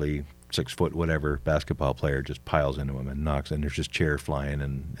big burly 6 foot whatever basketball player just piles into him and knocks, and there's just chair flying,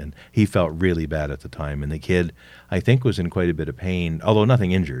 and he felt really bad at the time, and the kid I think was in quite a bit of pain, although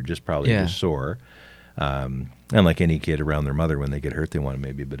nothing injured, just probably just sore. And like any kid around their mother, when they get hurt, they want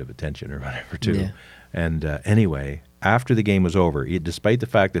maybe a bit of attention or whatever too. Yeah. And anyway, after the game was over, despite the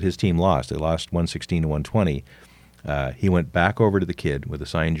fact that his team lost, they lost 116 to 120, he went back over to the kid with a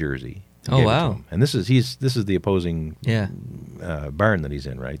signed jersey. Oh, wow. And this is the opposing barn that he's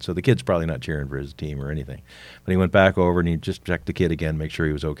in, right? So the kid's probably not cheering for his team or anything. But he went back over and he just checked the kid again, make sure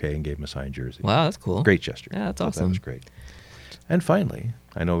he was okay, and gave him a signed jersey. Wow, that's cool. Great gesture. Yeah, that's awesome. That was great. And finally,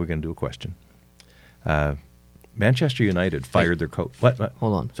 I know we're going to do a question. Manchester United fired their coach. What?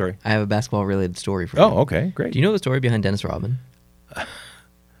 Hold on. Sorry. I have a basketball-related story for you. Oh, okay. Great. Do you know the story behind Dennis Rodman?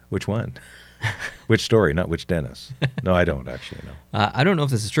 Which one? Which story, not which Dennis? No, I don't actually know. I don't know if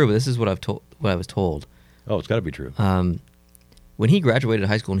this is true, but this is what I was told. Oh, it's got to be true. When he graduated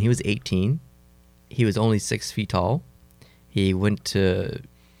high school and he was 18, he was only 6 feet tall. He went to,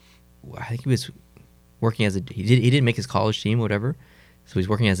 I think he was working as he didn't make his college team or whatever, so he's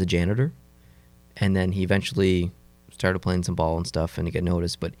working as a janitor, and then he eventually started playing some ball and stuff, and he got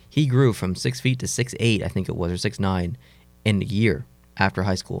noticed. But he grew from 6 feet to 6'8", I think it was, or 6'9", in a year after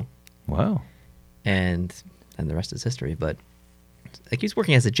high school. Wow. And the rest is history. But like, he's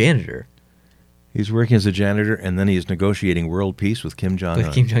working as a janitor. He's working as a janitor, and then he's negotiating world peace with Kim Jong-un.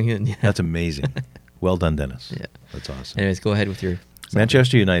 With Kim Jong-un, yeah. That's amazing. Well done, Dennis. Yeah. That's awesome. Anyways, go ahead with your...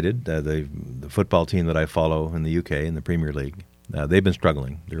 Manchester United, the football team that I follow in the UK, in the Premier League, they've been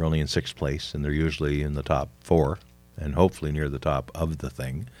struggling. They're only in 6th place, and they're usually in the top 4, and hopefully near the top of the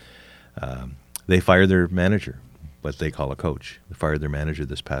thing. They fired their manager, what they call a coach. They fired their manager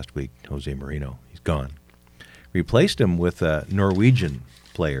this past week, Jose Mourinho. He's gone. Replaced him with a Norwegian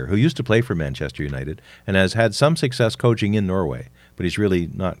player who used to play for Manchester United and has had some success coaching in Norway, but he's really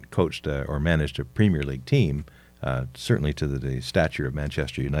not coached or managed a Premier League team, certainly to the stature of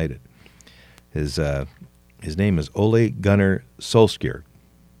Manchester United. His name is Ole Gunnar Solskjaer.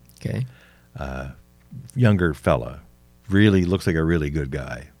 Okay. Younger fella. Really looks like a really good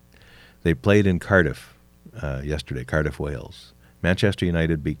guy. They played in Cardiff yesterday, Cardiff, Wales. Manchester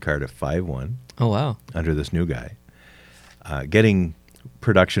United beat Cardiff 5-1. Oh, wow. Under this new guy. Getting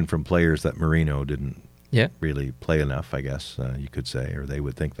production from players that Mourinho didn't really play enough, I guess you could say, or they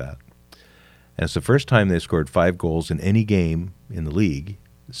would think that. And it's the first time they scored 5 goals in any game in the league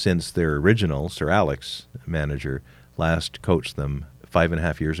since their original, Sir Alex manager, last coached them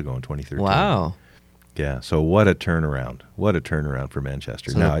 5.5 years ago in 2013. Wow. Yeah, so what a turnaround. What a turnaround for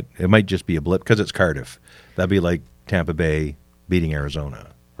Manchester. So now, it might just be a blip because it's Cardiff. That'd be like Tampa Bay beating Arizona,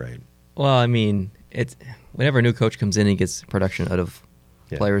 right? Well, I mean, it's whenever a new coach comes in and gets production out of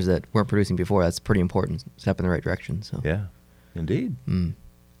players that weren't producing before, that's pretty important. Step in the right direction. So yeah, indeed.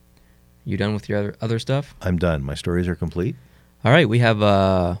 You done with your other stuff? I'm done. My stories are complete. All right, we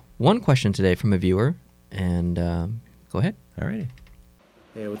have one question today from a viewer, and go ahead. All righty.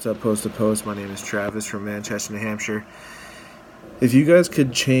 Hey, what's up, Post to Post? My name is Travis from Manchester, New Hampshire. If you guys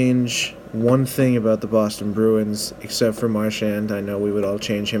could change one thing about the Boston Bruins, except for Marchand, I know we would all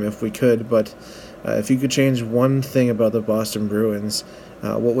change him if we could, but if you could change one thing about the Boston Bruins,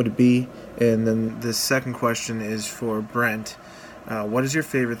 what would it be? And then the second question is for Brent. What is your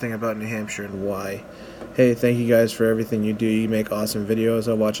favorite thing about New Hampshire and why? Hey, thank you guys for everything you do. You make awesome videos.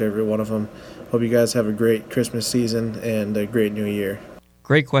 I watch every one of them. Hope you guys have a great Christmas season and a great New Year.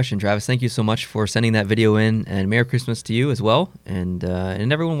 Great question, Travis. Thank you so much for sending that video in, and Merry Christmas to you as well, and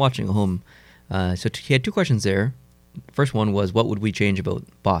everyone watching at home. He had two questions there. First one was, what would we change about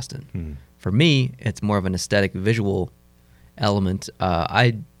Boston? For me, it's more of an aesthetic, visual element.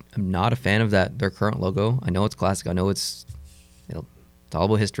 I am not a fan of their current logo. I know it's classic. I know it's it's all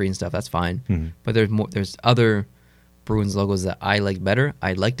about history and stuff. That's fine. But there's other Bruins logos that I like better.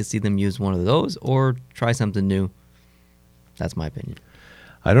 I'd like to see them use one of those or try something new. That's my opinion.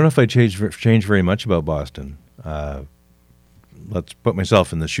 I don't know if I change very much about Boston. Let's put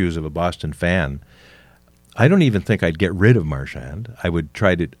myself in the shoes of a Boston fan. I don't even think I'd get rid of Marchand. I would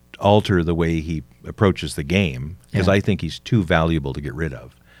try to alter the way he approaches the game because I think he's too valuable to get rid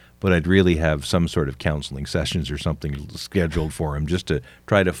of. But I'd really have some sort of counseling sessions or something scheduled for him just to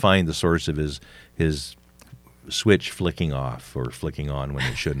try to find the source of his switch flicking off or flicking on when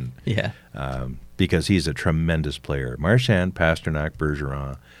it shouldn't. Because he's a tremendous player. Marchand, Pasternak,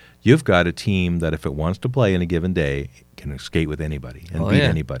 Bergeron. You've got a team that if it wants to play in a given day can skate with anybody and beat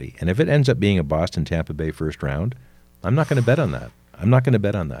anybody. And if it ends up being a Boston-Tampa Bay first round, I'm not going to bet on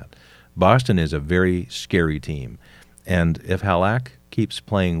that. Boston is a very scary team. And if Halak keeps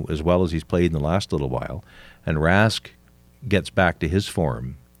playing as well as he's played in the last little while and Rask gets back to his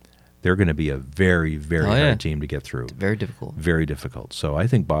form, they're going to be a very, very hard team to get through. It's very difficult. Very difficult. So I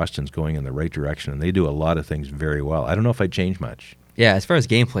think Boston's going in the right direction, and they do a lot of things very well. I don't know if I'd change much. Yeah, as far as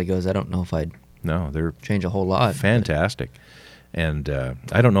gameplay goes, I don't know if I'd they're change a whole lot. Fantastic. And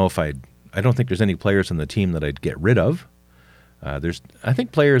I don't know if I don't think there's any players on the team that I'd get rid of. I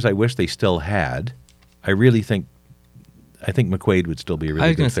think players I wish they still had. I think McQuaid would still be a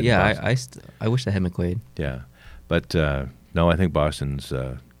really good fit. I wish they had McQuaid. Yeah. But no, I think Boston's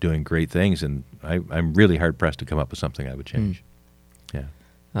doing great things, and I'm really hard-pressed to come up with something I would change.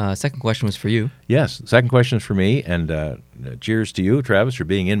 Second question was for you. Yes, second question is for me, and cheers to you, Travis, for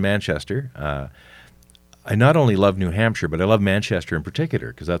being in Manchester. I not only love New Hampshire, but I love Manchester in particular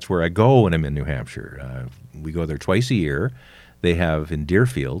because that's where I go when I'm in New Hampshire. We go there twice a year. They have in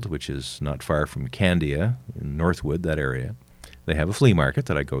Deerfield, which is not far from Candia, in Northwood, that area, they have a flea market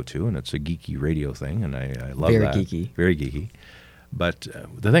that I go to, and it's a geeky radio thing, and I love that. Very geeky. But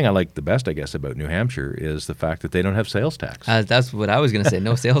the thing I like the best, I guess, about New Hampshire is the fact that they don't have sales tax. That's what I was going to say.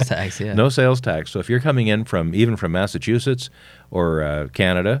 No sales tax, yeah. No sales tax. So if you're coming in even from Massachusetts or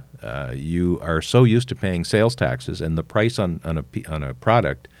Canada, you are so used to paying sales taxes, and the price on a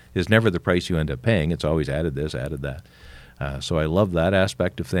product is never the price you end up paying. It's always added this, added that. So I love that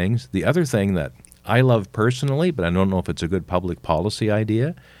aspect of things. The other thing that I love personally, but I don't know if it's a good public policy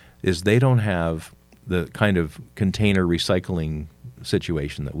idea, is they don't have the kind of container recycling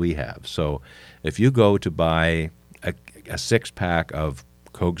situation that we have. So if you go to buy a six-pack of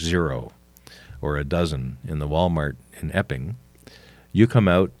Coke Zero or a dozen in the Walmart in Epping, you come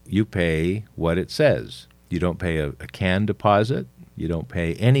out, you pay what it says. You don't pay a can deposit. You don't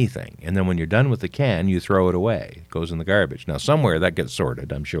pay anything. And then when you're done with the can, you throw it away. It goes in the garbage. Now, somewhere that gets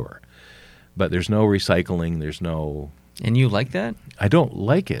sorted, I'm sure. But there's no recycling. There's no... And you like that? I don't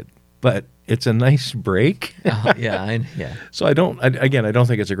like it, but it's a nice break. Yeah. So I don't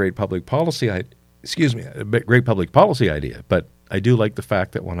think it's a great public policy. Great public policy idea. But I do like the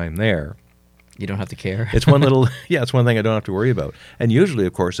fact that when I'm there, you don't have to care. It's one little, it's one thing I don't have to worry about. And usually,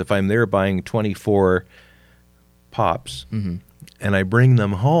 of course, if I'm there buying 24 pops and I bring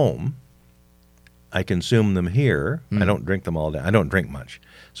them home, I consume them here. I don't drink them all day. I don't drink much.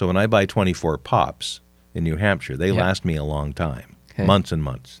 So when I buy 24 pops in New Hampshire, they last me a long time, months and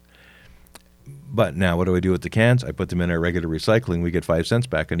months. But now what do I do with the cans? I put them in our regular recycling. We get 5 cents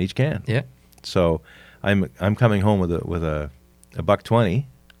back on each can. Yeah. So I'm coming home with a $1.20.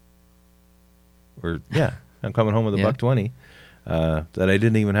 I'm coming home with a $1.20 that I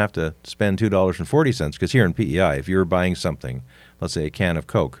didn't even have to spend $2.40 because here in PEI, if you're buying something, let's say a can of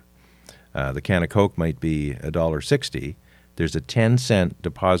Coke, the can of Coke might be $1.60. There's a 10-cent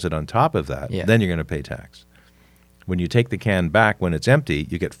deposit on top of that. Then you're going to pay tax. When you take the can back when it's empty,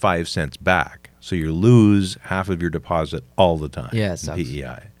 you get 5 cents back. So you lose half of your deposit all the time in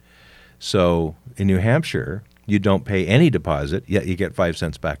PEI. So in New Hampshire, you don't pay any deposit, yet you get 5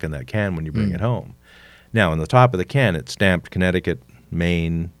 cents back in that can when you bring it home. Now, on the top of the can, it's stamped Connecticut,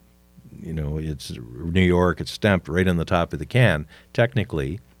 Maine, it's New York, it's stamped right on the top of the can.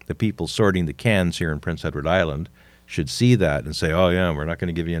 Technically, the people sorting the cans here in Prince Edward Island should see that and say, oh, yeah, we're not going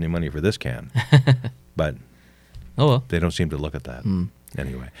to give you any money for this can. But they don't seem to look at that.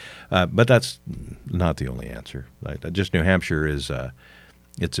 Anyway. But that's not the only answer. Just New Hampshire is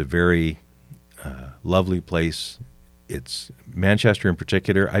it's a very lovely place. It's Manchester in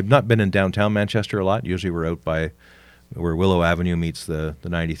particular. I've not been in downtown Manchester a lot. Usually we're out by where Willow Avenue meets the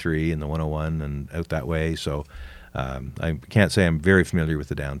 93 and the 101 and out that way. So I can't say I'm very familiar with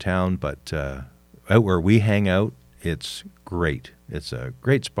the downtown, but out where we hang out, it's great. It's a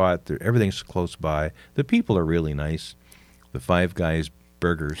great spot. Everything's close by. The people are really nice. The Five Guys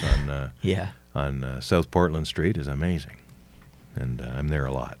Burgers on South Portland Street is amazing, and I'm there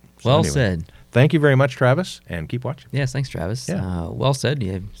a lot. So Well anyway, said. Thank you very much, Travis, and keep watching. Yes, thanks, Travis. Yeah. Well said.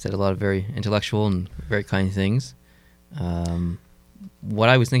 You said a lot of very intellectual and very kind things. What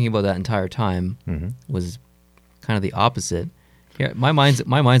I was thinking about that entire time was kind of the opposite. Here, my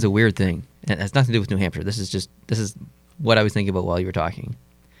mind's a weird thing. It has nothing to do with New Hampshire. This is what I was thinking about while you were talking.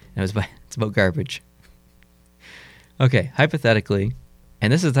 And it's about garbage. Okay, hypothetically,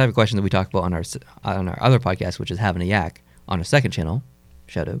 and this is the type of question that we talk about on our other podcast, which is Having a Yak, on our second channel.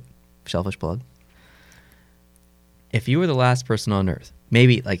 Shout out, Shellfish Plug. If you were the last person on Earth,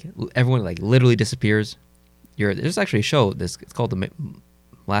 maybe like everyone like literally disappears. There's actually a show. It's called The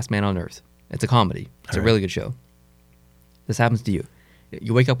Last Man on Earth. It's a comedy. It's a really good show. This happens to you.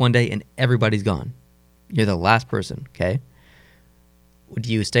 You wake up one day and everybody's gone. You're the last person. Okay.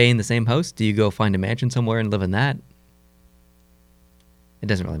 Do you stay in the same house? Do you go find a mansion somewhere and live in that? It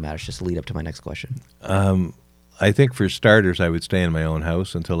doesn't really matter. It's just a lead up to my next question. I think for starters, I would stay in my own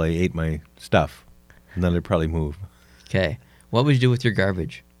house until I ate my stuff, and then I'd probably move. Okay. What would you do with your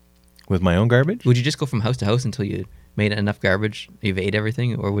garbage? With my own garbage? Would you just go from house to house until you made enough garbage, you've ate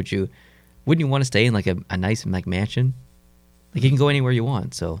everything, or wouldn't you want to stay in like a nice like mansion? Like you can go anywhere you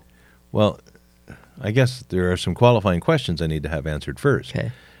want. So. Well, I guess there are some qualifying questions I need to have answered first.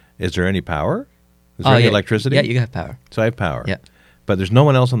 Okay. Is there any power? Is there any electricity? Yeah, you have power. So I have power. Yeah. But there's no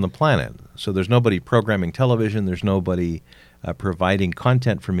one else on the planet. So there's nobody programming television. There's nobody providing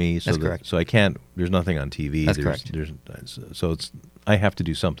content for me. So That's correct. So I can't. There's nothing on TV. That's correct. So I have to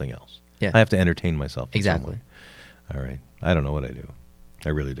do something else. Yeah. I have to entertain myself. in some Exactly. way. All right. I don't know what I do. I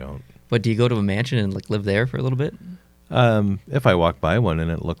really don't. But do you go to a mansion and like live there for a little bit? If I walked by one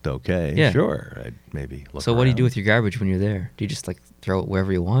and it looked okay, Yeah. sure, I'd maybe look So what do you do around. with your garbage when you're there? Do you just like throw it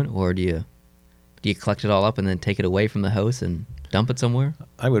wherever you want, or do you collect it all up and then take it away from the house and dump it somewhere?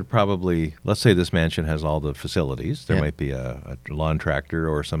 I would probably, let's say this mansion has all the facilities. There Yeah. might be a lawn tractor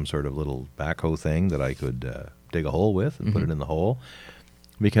or some sort of little backhoe thing that I could dig a hole with and put it in the hole.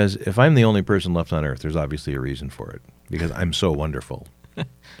 Because if I'm the only person left on Earth, there's obviously a reason for it. Because I'm so wonderful.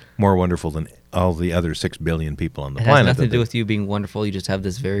 More wonderful than all the other 6 billion people on the It planet. has nothing to do with you being wonderful. You just have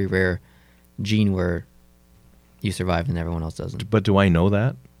this very rare gene where you survive and everyone else doesn't. But do I know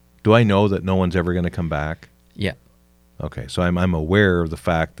that? Do I know that no one's ever going to come back? Yeah. Okay, so I'm aware of the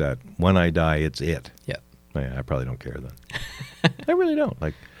fact that when I die, it's it. Yeah. Yeah, I probably don't care then. I really don't.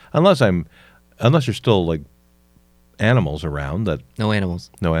 Like, unless there's still like animals around that. No animals.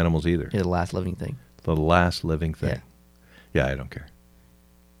 No animals either. You're the last living thing. The last living thing. Yeah. Yeah, I don't care.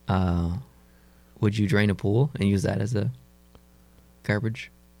 Would you drain a pool and use that as a garbage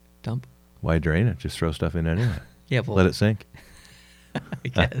dump? Why drain it? Just throw stuff in anyway. Yeah, well, Let it sink. I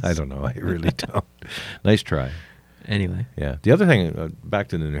guess. I don't know. I really don't. Nice try. Anyway. Yeah. The other thing, back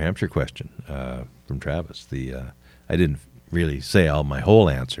to the New Hampshire question from Travis. I didn't really say all my whole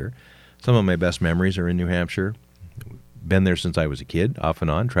answer. Some of my best memories are in New Hampshire. Been there since I was a kid, off and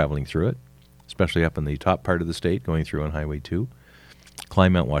on, traveling through it, especially up in the top part of the state, going through on Highway 2.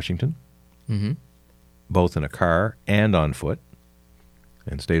 Climbed Mount Washington, both in a car and on foot,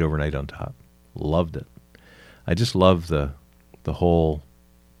 and stayed overnight on top. Loved it. I just love the whole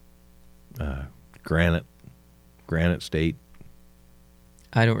granite state.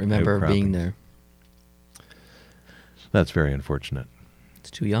 I don't remember being Outcroppings. there. That's very unfortunate.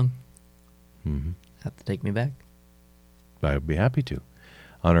 It's too young. Mm-hmm. Have to take me back. I would be happy to.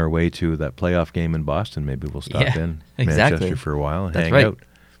 On our way to that playoff game in Boston, maybe we'll stop Yeah, in exactly. Manchester for a while and That's hang right. out.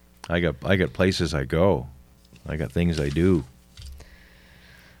 I got places I go. I got things I do.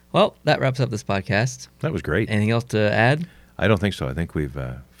 Well, that wraps up this podcast. That was great. Anything else to add? I don't think so. I think we've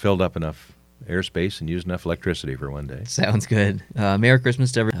filled up enough airspace and used enough electricity for one day. Sounds good. Merry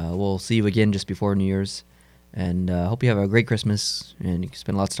Christmas to everyone. We'll see you again just before New Year's. And hope you have a great Christmas and you can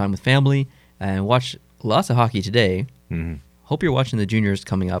spend lots of time with family and watch lots of hockey today. Mm-hmm. Hope you're watching the juniors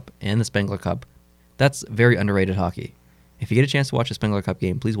coming up and the Spengler Cup. That's very underrated hockey. If you get a chance to watch a Spengler Cup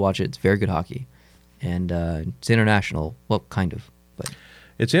game, please watch it. It's very good hockey. And it's international. Well, kind of. But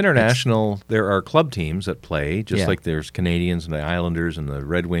It's international. There are club teams that play, just Yeah. like there's Canadians and the Islanders and the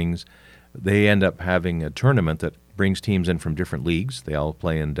Red Wings. They end up having a tournament that brings teams in from different leagues. They all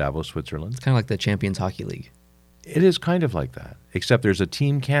play in Davos, Switzerland. it's kind of like the Champions Hockey League. It is kind of like that, except there's a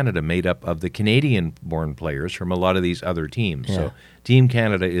Team Canada made up of the Canadian-born players from a lot of these other teams. Yeah. So Team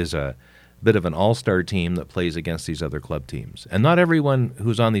Canada is bit of an all-star team that plays against these other club teams. And not everyone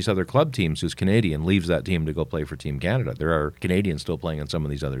who's on these other club teams who's Canadian leaves that team to go play for Team Canada. There are Canadians still playing on some of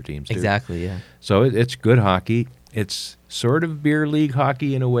these other teams too. Exactly, yeah. So it's good hockey. It's sort of beer league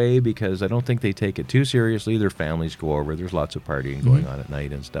hockey in a way because I don't think they take it too seriously. Their families go over. There's lots of partying going on at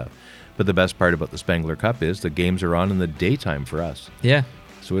night and stuff. But the best part about the Spengler Cup is the games are on in the daytime for us. Yeah.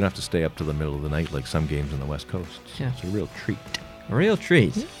 So we don't have to stay up to the middle of the night like some games on the West Coast. So Yeah. it's a real treat. A real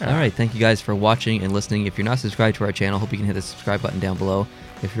treat. Yeah. All right. Thank you guys for watching and listening. If you're not subscribed to our channel, hope you can hit the subscribe button down below.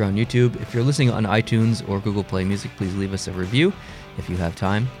 If you're on YouTube, if you're listening on iTunes or Google Play Music, please leave us a review if you have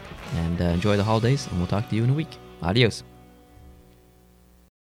time. And enjoy the holidays, and we'll talk to you in a week. Adios.